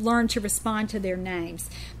learn to respond to their names.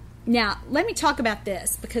 Now, let me talk about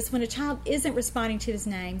this, because when a child isn't responding to his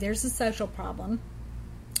name, there's a social problem,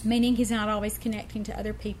 meaning he's not always connecting to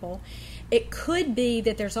other people. It could be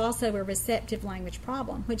that there's also a receptive language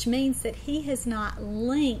problem, which means that he has not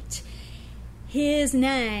linked his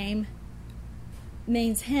name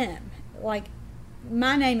means him. Like,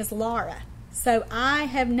 my name is Laura. So I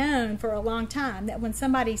have known for a long time that when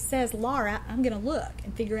somebody says Laura, I'm going to look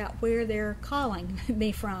and figure out where they're calling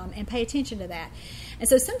me from and pay attention to that. And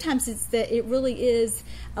so sometimes it's that it really is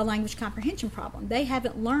a language comprehension problem. They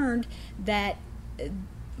haven't learned that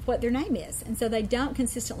what their name is, and so they don't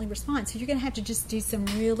consistently respond. So you're going to have to just do some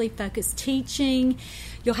really focused teaching.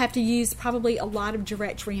 You'll have to use probably a lot of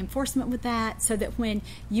direct reinforcement with that, so that when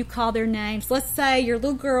you call their names, let's say your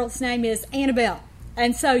little girl's name is Annabelle,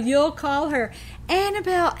 and so you'll call her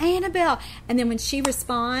Annabelle, and then when she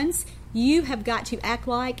responds, you have got to act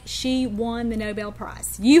like she won the Nobel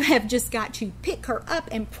Prize. You have just got to pick her up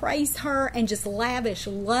and praise her and just lavish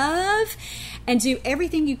love and do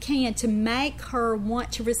everything you can to make her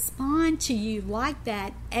want to respond to you like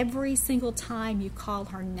that every single time you call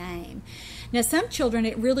her name. Now, some children,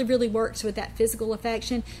 it really, really works with that physical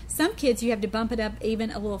affection. Some kids, you have to bump it up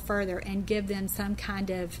even a little further and give them some kind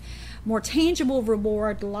of more tangible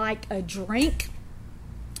reward, like a drink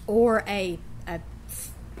or a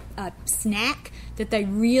snack that they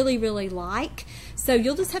really, really like. So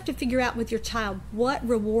you'll just have to figure out with your child, what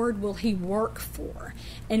reward will he work for,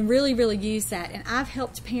 and really, really use that. And I've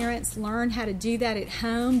helped parents learn how to do that at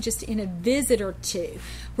home, just in a visit or two,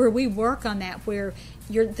 where we work on that, where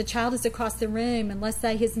the child is across the room, and let's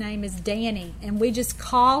say his name is Danny, and we just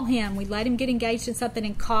call him. We let him get engaged in something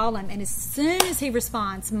and call him, and as soon as he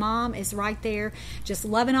responds, Mom is right there, just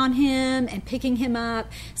loving on him and picking him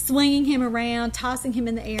up, swinging him around, tossing him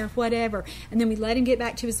in the air, whatever. And then we let him get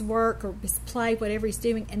back to his work or his play, whatever he's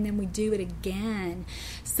doing, and then we do it again.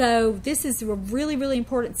 So this is a really, really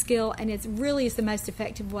important skill, and it really is the most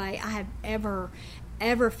effective way I have ever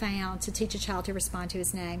found to teach a child to respond to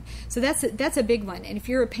his name. So that's a big one. And if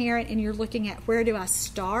you're a parent and you're looking at where do I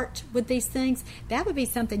start with these things, that would be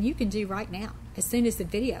something you can do right now, as soon as the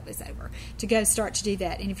video is over, to go start to do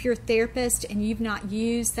that. And if you're a therapist and you've not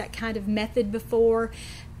used that kind of method before,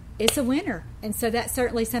 it's a winner. And so that's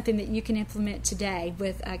certainly something that you can implement today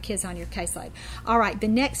with kids on your caseload. All right, the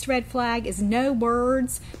next red flag is no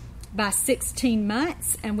words by 16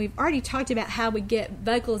 months, and we've already talked about how we get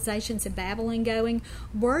vocalizations and babbling going.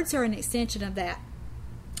 Words are an extension of that.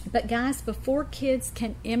 But guys, before kids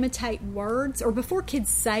can imitate words, or before kids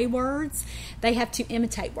say words, they have to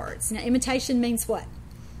imitate words. Now, imitation means what?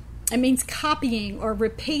 It means copying or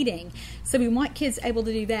repeating. So we want kids able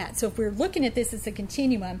to do that. So if we're looking at this as a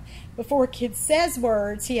continuum, before a kid says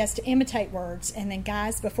words, he has to imitate words. And then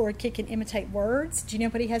guys, before a kid can imitate words, do you know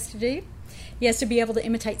what he has to do? He has to be able to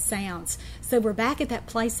imitate sounds. So we're back at that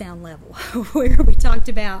play sound level where we talked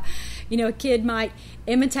about, a kid might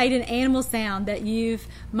imitate an animal sound that you've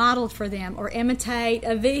modeled for them, or imitate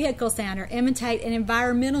a vehicle sound, or imitate an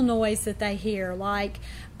environmental noise that they hear, like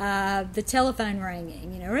the telephone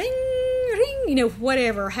ringing, ring, ring,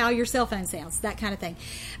 whatever, how your cell phone sounds, that kind of thing.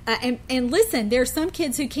 And listen, there are some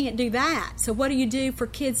kids who can't do that. So what do you do for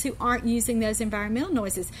kids who aren't using those environmental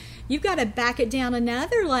noises? You've got to back it down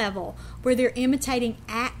another level where they're imitating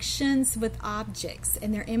actions with objects,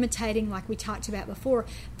 and they're imitating, like we talked about before,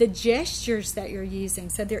 the gestures that you're using.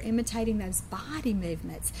 So they're imitating those body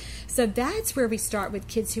movements. So that's where we start with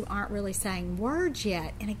kids who aren't really saying words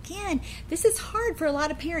yet. And again, this is hard for a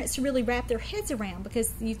lot of parents to really wrap their heads around,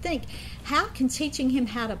 because you think, how can teaching him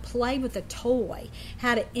how to play with a toy,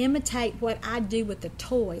 how to imitate what I do with the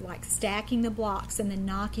toy, like stacking the blocks and then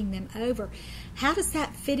knocking them over, how does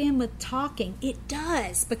that fit in with talking? It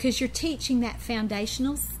does, because you're teaching that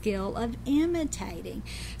foundational skill of imitating.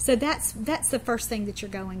 So that's the first thing that you're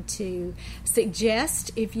going to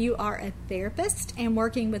suggest if you are a therapist and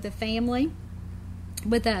working with a family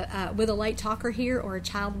with a late talker here, or a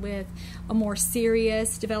child with a more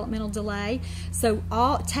serious developmental delay. So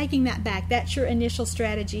taking that back, that's your initial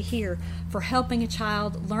strategy here for helping a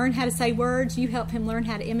child learn how to say words. You help him learn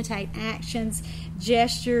how to imitate actions,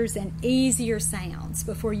 gestures, and easier sounds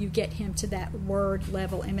before you get him to that word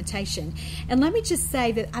level imitation. And let me just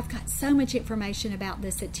say that I've got so much information about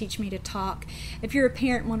this at Teach Me to Talk. If you're a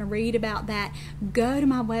parent and want to read about that, go to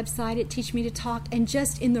my website at Teach Me to Talk, and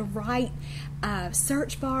just in the right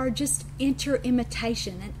search bar, just enter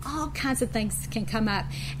imitation, and all kinds of things can come up.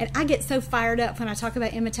 And I get so fired up when I talk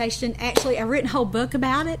about imitation. Actually, I've written a whole book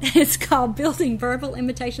about it. It's called Building Verbal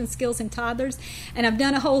Imitation Skills in Toddlers, and I've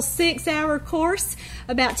done a whole 6-hour course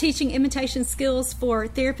about teaching imitation skills for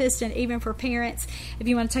therapists and even for parents, if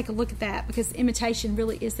you want to take a look at that, because imitation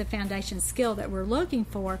really is the foundation skill that we're looking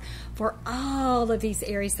for all of these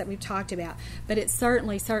areas that we've talked about. But it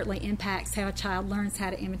certainly impacts how a child learns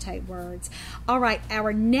how to imitate words. All right,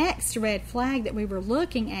 our next red flag that we were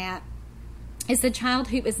looking at is the child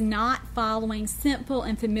who is not following simple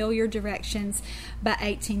and familiar directions by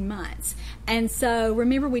 18 months. And so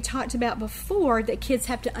remember, we talked about before that kids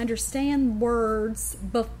have to understand words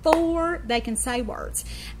before they can say words.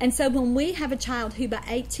 And so when we have a child who by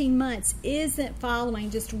 18 months isn't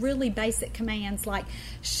following just really basic commands like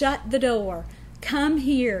shut the door, come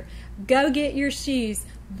here, go get your shoes,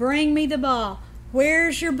 bring me the ball,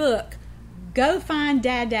 where's your book, go find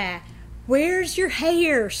Dada, where's your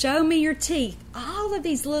hair, show me your teeth. All of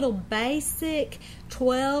these little basic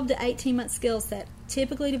 12 to 18 month skills that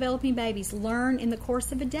typically developing babies learn in the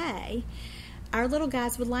course of a day. Our little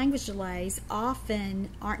guys with language delays often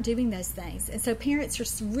aren't doing those things. And so parents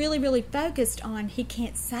are really focused on he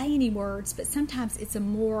can't say any words, but sometimes it's a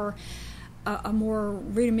more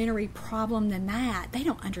rudimentary problem than that. They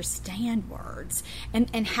don't understand words.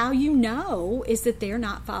 And how you know is that they're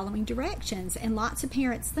not following directions. And lots of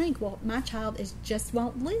parents think, well, my child just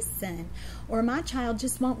won't listen, or my child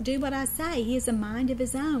just won't do what I say. He has a mind of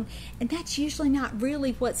his own. And that's usually not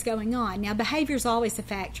really what's going on. Now, behavior is always a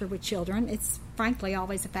factor with children. It's frankly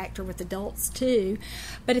always a factor with adults too.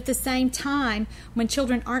 But at the same time, when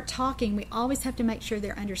children aren't talking, we always have to make sure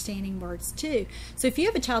they're understanding words too. So if you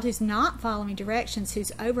have a child who's not following directions,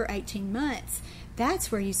 who's over 18 months,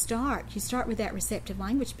 that's where you start. You start with that receptive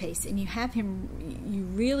language piece, and you have him, you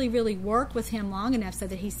really work with him long enough so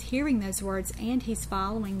that he's hearing those words and he's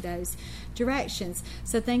following those directions.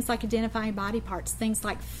 So things like identifying body parts, things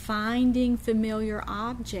like finding familiar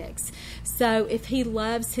objects. So if he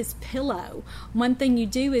loves his pillow, one thing you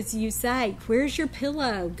do is you say, where's your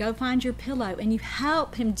pillow? Go find your pillow. And you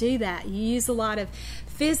help him do that. You use a lot of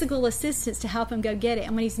physical assistance to help him go get it.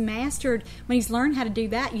 And when he's learned how to do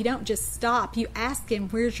that, you don't just stop. You ask him,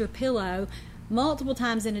 where's your pillow, multiple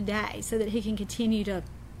times in a day so that he can continue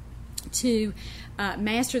to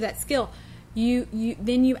master that skill.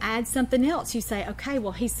 Then you add something else. You say, okay,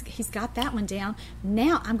 well, he's got that one down.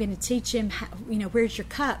 Now I'm going to teach him how, where's your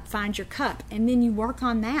cup? Find your cup. And then you work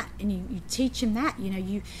on that, and you teach him that.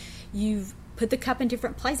 You've put the cup in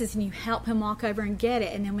different places, and you help him walk over and get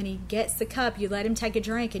it. And then when he gets the cup, you let him take a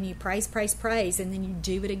drink, and you praise, and then you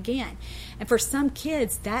do it again. And for some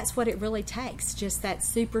kids, that's what it really takes, just that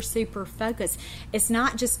super focus. It's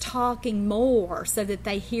not just talking more so that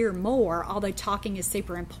they hear more, although talking is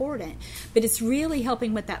super important, but it's really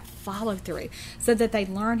helping with that follow through so that they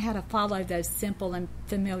learn how to follow those simple and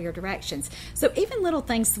familiar directions. So even little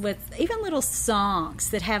things even little songs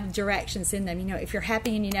that have directions in them, if you're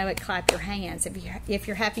happy and you know it, clap your hands. If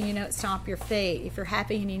you're happy, it, stomp your feet. If you're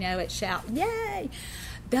happy and it, shout, yay.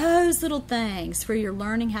 Those little things where you're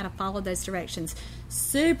learning how to follow those directions,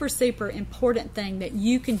 super important thing that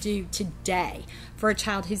you can do today for a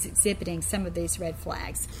child who's exhibiting some of these red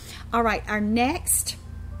flags. All right, our next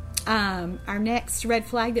Our next red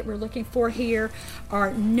flag that we're looking for here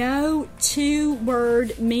are no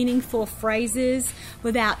 2-word meaningful phrases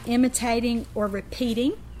without imitating or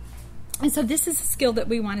repeating. And so this is a skill that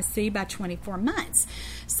we want to see by 24 months.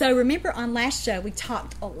 So remember on last show we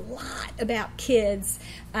talked a lot about kids.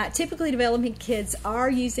 Typically developing kids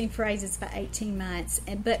are using phrases by 18 months.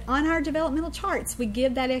 But on our developmental charts we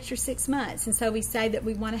give that extra 6 months. And so we say that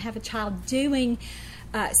we want to have a child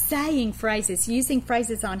saying phrases, using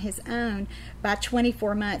phrases on his own by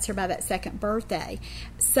 24 months or by that second birthday.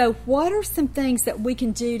 So what are some things that we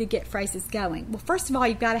can do to get phrases going? Well, first of all,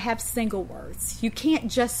 you've got to have single words. You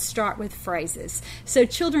can't just start with phrases. So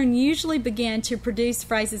children usually begin to produce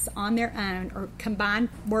phrases on their own or combine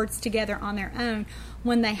words together on their own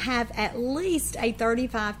when they have at least a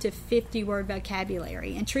 35 to 50 word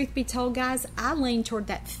vocabulary. And truth be told, guys, I lean toward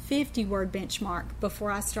that 50 word benchmark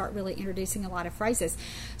before I start really introducing a lot of phrases.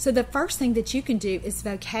 So the first thing that you can do is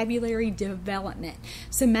vocabulary development.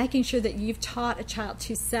 So making sure that you've taught a child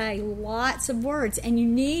to say lots of words, and you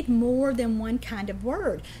need more than one kind of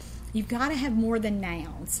word. You've got to have more than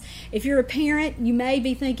nouns. If you're a parent, you may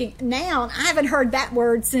be thinking, noun, I haven't heard that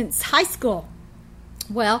word since high school.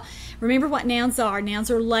 Well, remember what nouns are.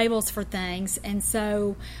 Nouns are labels for things, and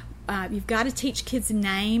so you've got to teach kids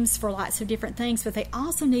names for lots of different things, but they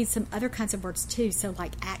also need some other kinds of words too, so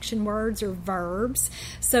like action words or verbs.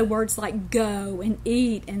 So words like go and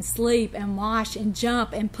eat and sleep and wash and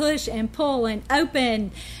jump and push and pull and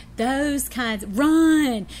open, those kinds,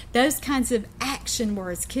 run, those kinds of action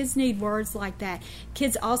words. Kids need words like that.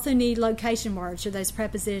 Kids also need location words, or those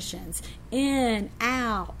prepositions: in,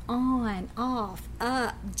 out, on, off,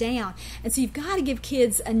 up, down. And so you've got to give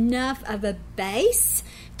kids enough of a base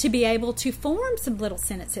to be able to form some little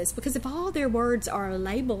sentences, because if all their words are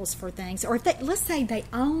labels for things, or if they, let's say they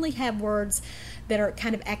only have words that are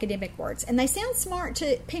kind of academic words, and they sound smart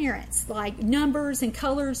to parents, like numbers and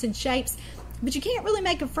colors and shapes, but you can't really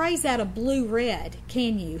make a phrase out of blue-red,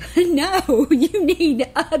 can you? No, you need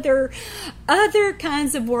other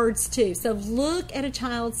kinds of words too. So look at a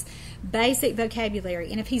child's basic vocabulary,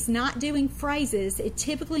 and if he's not doing phrases, it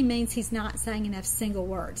typically means he's not saying enough single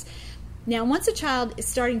words. Now, once a child is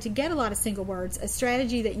starting to get a lot of single words, a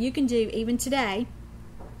strategy that you can do even today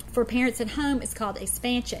for parents at home is called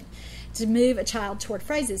expansion, to move a child toward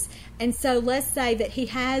phrases. And so let's say that he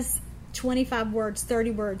has 25 words,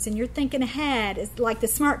 30 words, and you're thinking ahead, as like the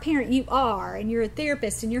smart parent you are, and you're a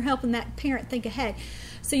therapist, and you're helping that parent think ahead.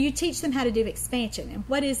 So you teach them how to do expansion. And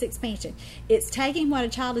what is expansion? It's taking what a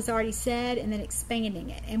child has already said and then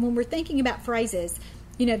expanding it. And when we're thinking about phrases,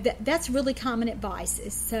 you know, that's really common advice,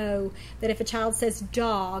 is so that if a child says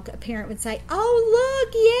dog, a parent would say, oh,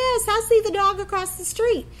 look, yes, I see the dog across the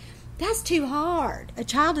street. That's too hard. A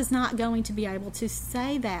child is not going to be able to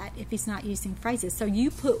say that if he's not using phrases. So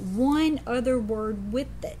you put one other word with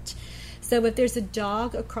it. So if there's a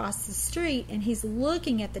dog across the street and he's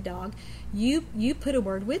looking at the dog, you put a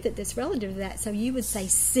word with it that's relative to that. So you would say,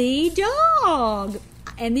 see dog.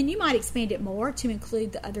 And then you might expand it more to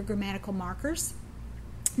include the other grammatical markers.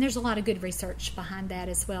 And there's a lot of good research behind that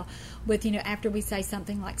as well. With, you know, after we say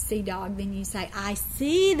something like see dog, then you say, I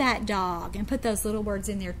see that dog, and put those little words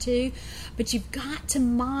in there too. But you've got to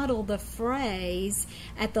model the phrase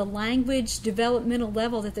at the language developmental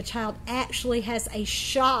level that the child actually has a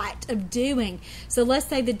shot of doing. So let's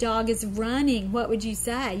say the dog is running. What would you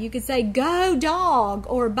say? You could say, go dog,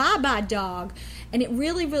 or bye-bye dog. And it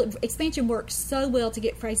really, expansion works so well to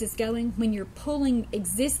get phrases going when you're pulling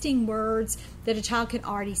existing words that a child can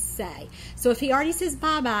already say. So if he already says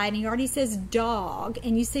bye-bye and he already says dog,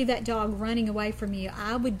 and you see that dog running away from you,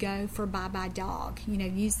 I would go for bye-bye dog. You know,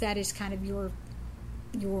 use that as kind of your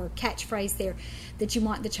catchphrase there that you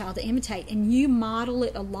want the child to imitate. And you model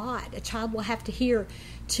it a lot. A child will have to hear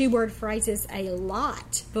 2-word phrases a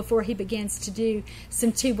lot before he begins to do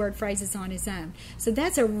some 2-word phrases on his own. So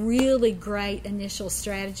that's a really great initial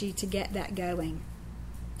strategy to get that going,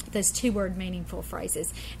 those 2-word meaningful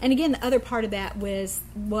phrases. And again, the other part of that was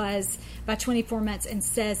by 24 months and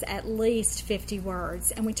says at least 50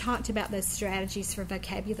 words. And we talked about those strategies for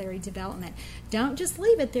vocabulary development. Don't just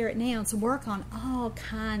leave it there at nouns. Work on all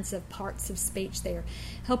kinds of parts of speech there.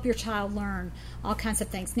 Help your child learn all kinds of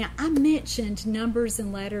things. Now, I mentioned numbers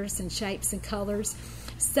and letters and shapes and colors.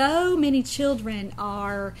 So many children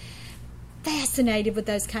are fascinated with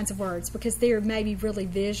those kinds of words because they're maybe really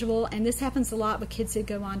visual, and this happens a lot with kids who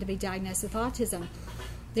go on to be diagnosed with autism.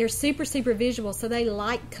 They're super, super visual, so they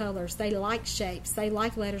like colors, they like shapes, they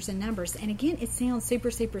like letters and numbers. And again, it sounds super,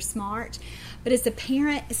 super smart, but as a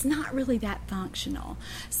parent, it's not really that functional.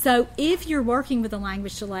 So if you're working with a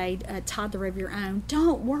language delayed toddler of your own,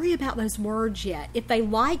 don't worry about those words yet. If they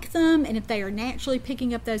like them and if they are naturally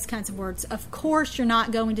picking up those kinds of words, of course you're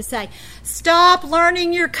not going to say, stop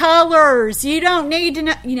learning your colors. You don't need to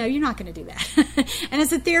know. You're not going to do that. And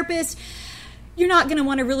as a therapist, you're not going to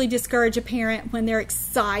want to really discourage a parent when they're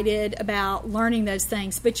excited about learning those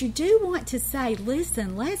things. But you do want to say,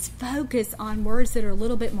 listen, let's focus on words that are a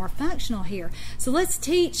little bit more functional here. So let's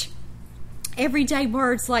teach everyday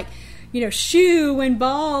words like, shoe and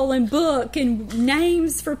ball and book and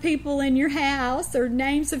names for people in your house or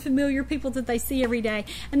names of familiar people that they see every day.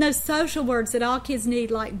 And those social words that all kids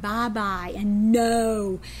need, like bye-bye and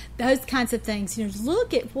no, those kinds of things.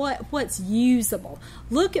 Look at what's usable.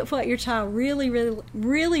 Look at what your child really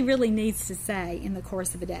needs to say in the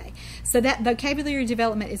course of a day. So that vocabulary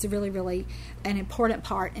development is really an important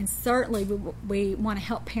part, and certainly we want to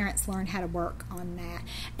help parents learn how to work on that.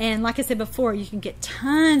 And like I said before, you can get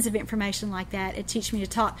tons of information like that at Teach Me to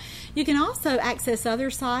Talk. You can also access other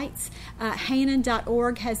sites.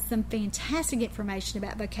 Hannon.org has some fantastic information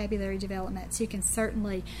about vocabulary development, so you can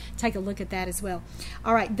certainly take a look at that as well.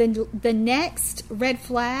 All right, the next red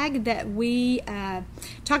flag that we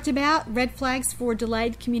talked about, red flags for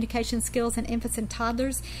delayed communication skills in infants and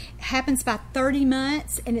toddlers, happens by 30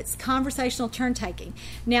 months, and it's conversational turn taking.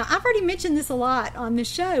 Now, I've already mentioned this a lot on the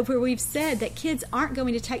show where we've said that kids aren't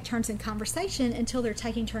going to take turns in conversation until they're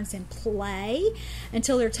taking turns in play,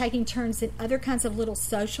 until they're taking turns in other kinds of little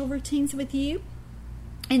social routines with you.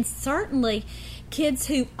 And certainly, kids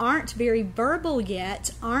who aren't very verbal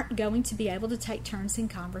yet aren't going to be able to take turns in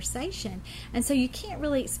conversation. And so you can't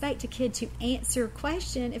really expect a kid to answer a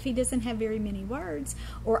question if he doesn't have very many words,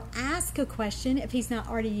 or ask a question if he's not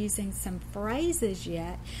already using some phrases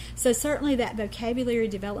yet. So certainly that vocabulary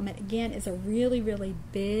development, again, is a really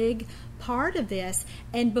big part of this.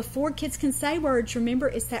 And before kids can say words, remember,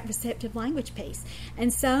 it's that receptive language piece.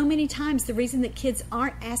 And so many times the reason that kids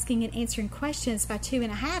aren't asking and answering questions by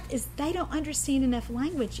 2.5 is they don't understand enough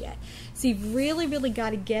language yet. So you've really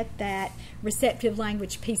got to get that receptive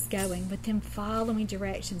language piece going with them following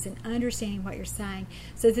directions and understanding what you're saying,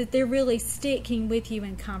 so that they're really sticking with you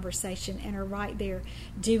in conversation and are right there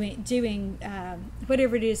doing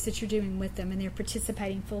whatever it is that you're doing with them, and they're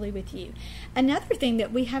participating fully with you. Another thing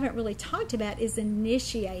that we haven't really talked about is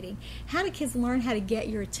initiating. How do kids learn how to get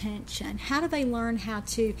your attention? How do they learn how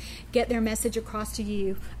to get their message across to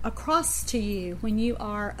you when you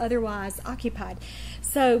are otherwise occupied?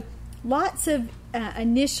 So lots of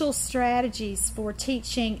initial strategies for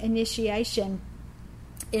teaching initiation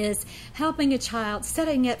is helping a child,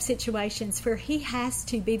 setting up situations where he has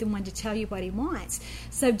to be the one to tell you what he wants.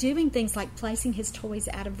 So doing things like placing his toys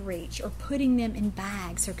out of reach, or putting them in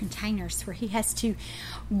bags or containers where he has to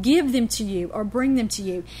give them to you or bring them to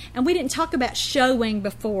you. And we didn't talk about showing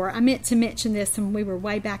before. I meant to mention this when we were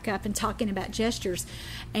way back up and talking about gestures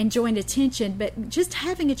and joint attention, but just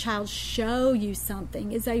having a child show you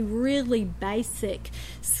something is a really basic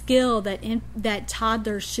skill that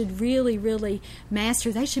toddlers should really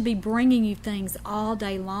master. They should be bringing you things all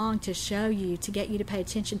day long to show you, to get you to pay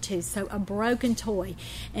attention to. So a broken toy,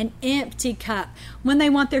 an empty cup. When they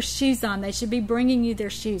want their shoes on, they should be bringing you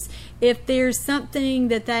their shoes. If there's something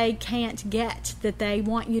that they can't get, that they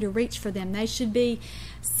want you to reach for them, they should be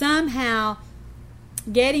somehow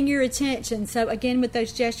getting your attention. So again, with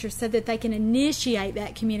those gestures, so that they can initiate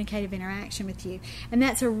that communicative interaction with you. And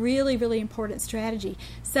that's a really important strategy.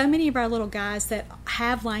 So many of our little guys that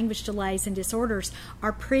have language delays and disorders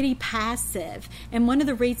are pretty passive. And one of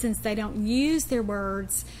the reasons they don't use their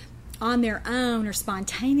words on their own or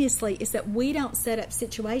spontaneously is that we don't set up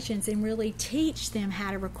situations and really teach them how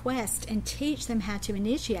to request and teach them how to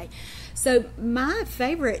initiate. So my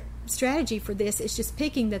favorite strategy for this is just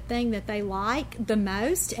picking the thing that they like the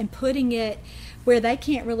most and putting it where they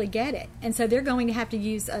can't really get it. And so they're going to have to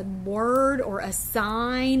use a word or a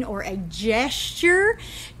sign or a gesture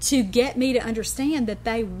to get me to understand that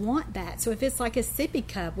they want that. So if it's like a sippy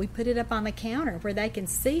cup, we put it up on the counter where they can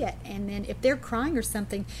see it. And then if they're crying or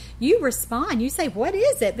something, you respond. You say, what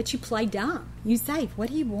is it? But you play dumb. You say, what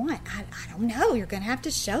do you want? I don't know. You're going to have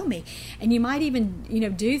to show me. And you might even,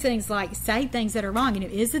 do things like say things that are wrong.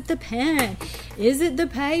 Is it the pen? Is it the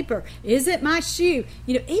paper? Is it my shoe?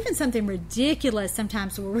 Even something ridiculous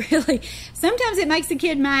sometimes it makes the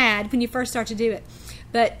kid mad when you first start to do it.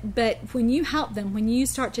 But when you help them, when you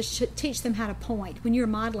start to teach them how to point, when you're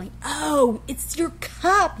modeling, oh, it's your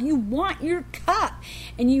cup, you want your cup,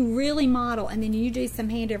 and you really model, and then you do some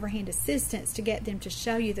hand-over-hand assistance to get them to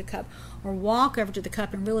show you the cup or walk over to the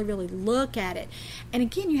cup and really, really look at it. And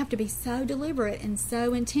again, you have to be so deliberate and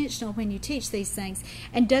so intentional when you teach these things.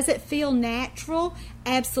 And does it feel natural?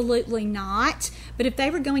 Absolutely not. But if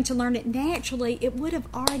they were going to learn it naturally, it would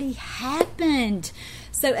have already happened.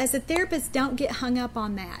 So as a therapist, don't get hung up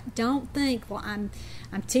on that. Don't think, well, I'm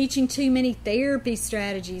teaching too many therapy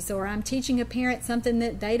strategies, or I'm teaching a parent something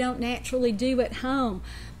that they don't naturally do at home.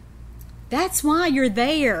 That's why you're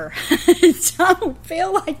there. Don't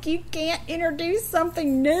feel like you can't introduce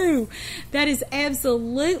something new. That is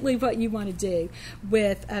absolutely what you want to do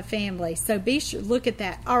with a family. So be sure, look at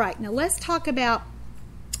that. All right, now let's talk about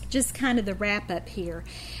just kind of the wrap up here.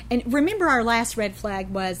 And remember, our last red flag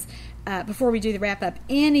was, before we do the wrap up,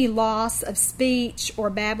 any loss of speech or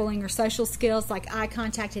babbling or social skills like eye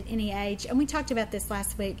contact at any age. And we talked about this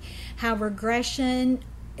last week, how regression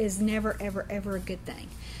is never, ever, ever a good thing.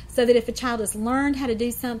 So that if a child has learned how to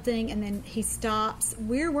do something and then he stops,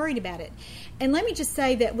 we're worried about it. And let me just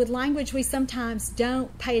say that with language, we sometimes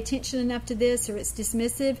don't pay attention enough to this, or it's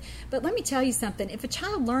dismissive. But let me tell you something. If a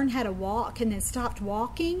child learned how to walk and then stopped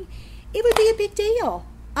walking, it would be a big deal.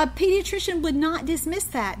 A pediatrician would not dismiss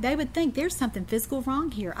that. They would think there's something physical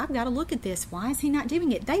wrong here. I've got to look at this. Why is he not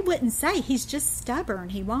doing it? They wouldn't say he's just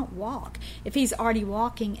stubborn. He won't walk if he's already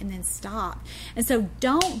walking and then stopped. And so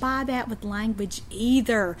don't buy that with language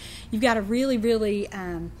either. You've got to really, really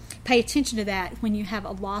pay attention to that when you have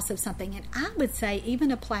a loss of something. And I would say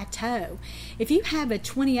even a plateau. If you have a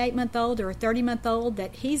 28-month-old or a 30-month-old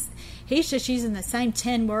that he's just using the same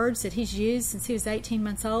 10 words that he's used since he was 18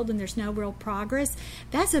 months old and there's no real progress,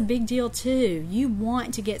 that's a big deal too. You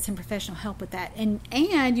want to get some professional help with that. And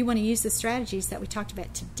you want to use the strategies that we talked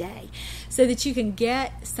about today so that you can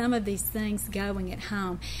get some of these things going at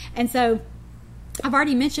home. And so I've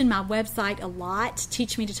already mentioned my website a lot,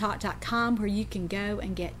 teachmetotalk.com, where you can go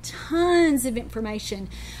and get tons of information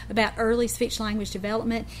about early speech language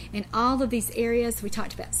development in all of these areas. We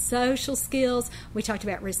talked about social skills. We talked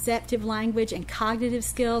about receptive language and cognitive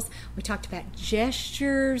skills. We talked about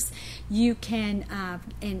gestures. You can,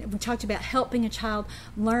 and we talked about helping a child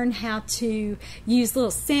learn how to use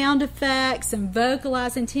little sound effects and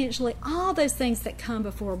vocalize intentionally, all those things that come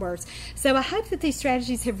before words. So I hope that these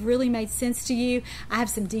strategies have really made sense to you. I have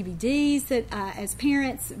some DVDs that, as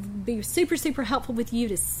parents, be super, super helpful with you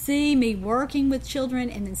to see me working with children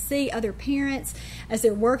and then see other parents as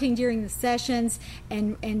they're working during the sessions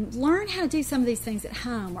and learn how to do some of these things at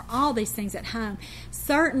home or all these things at home.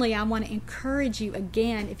 Certainly, I want to encourage you,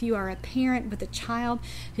 again, if you are a parent with a child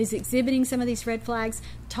who's exhibiting some of these red flags,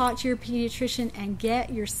 talk to your pediatrician and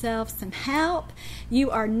get yourself some help. You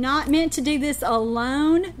are not meant to do this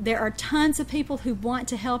alone. There are tons of people who want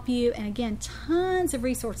to help you, and again, tons of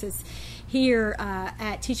resources here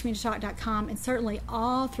at teachmetotalk.com and certainly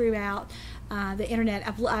all throughout the internet.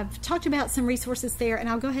 I've talked about some resources there, and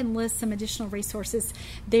I'll go ahead and list some additional resources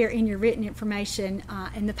there in your written information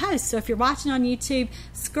in the post. So if you're watching on YouTube,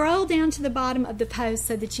 scroll down to the bottom of the post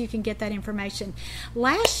so that you can get that information.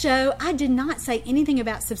 Last show, I did not say anything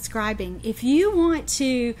about subscribing. If you want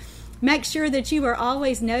to make sure that you are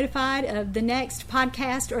always notified of the next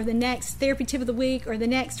podcast or the next therapy tip of the week or the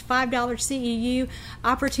next $5 CEU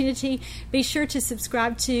opportunity, be sure to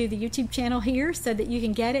subscribe to the YouTube channel here so that you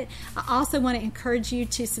can get it. I also want to encourage you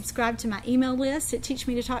to subscribe to my email list at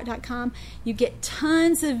teachmetotalk.com. You get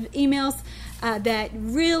tons of emails that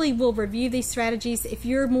really will review these strategies. If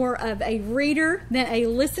you're more of a reader than a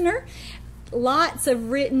listener, lots of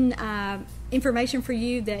written information for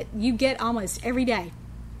you that you get almost every day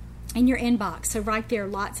in your inbox. So right there,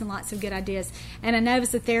 lots and lots of good ideas. And I know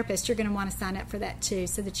as a therapist, you're going to want to sign up for that too,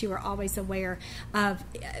 so that you are always aware of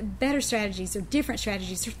better strategies or different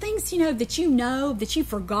strategies or things that you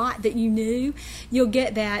forgot that you knew. You'll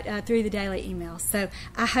get that through the daily emails. So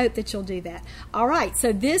I hope that you'll do that. All right,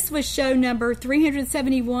 so this was show number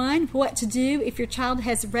 371, what to do if your child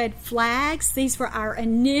has red flags. These were our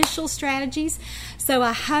initial strategies. So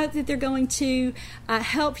I hope that they're going to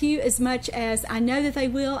help you as much as I know that they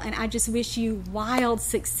will, and I just wish you wild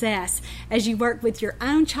success as you work with your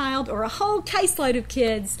own child or a whole caseload of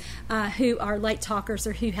kids who are late talkers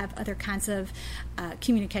or who have other kinds of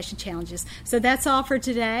communication challenges. So that's all for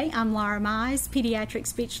today. I'm Laura Mize, pediatric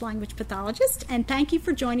speech language pathologist, and thank you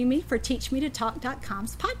for joining me for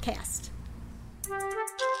TeachMeToTalk.com's podcast.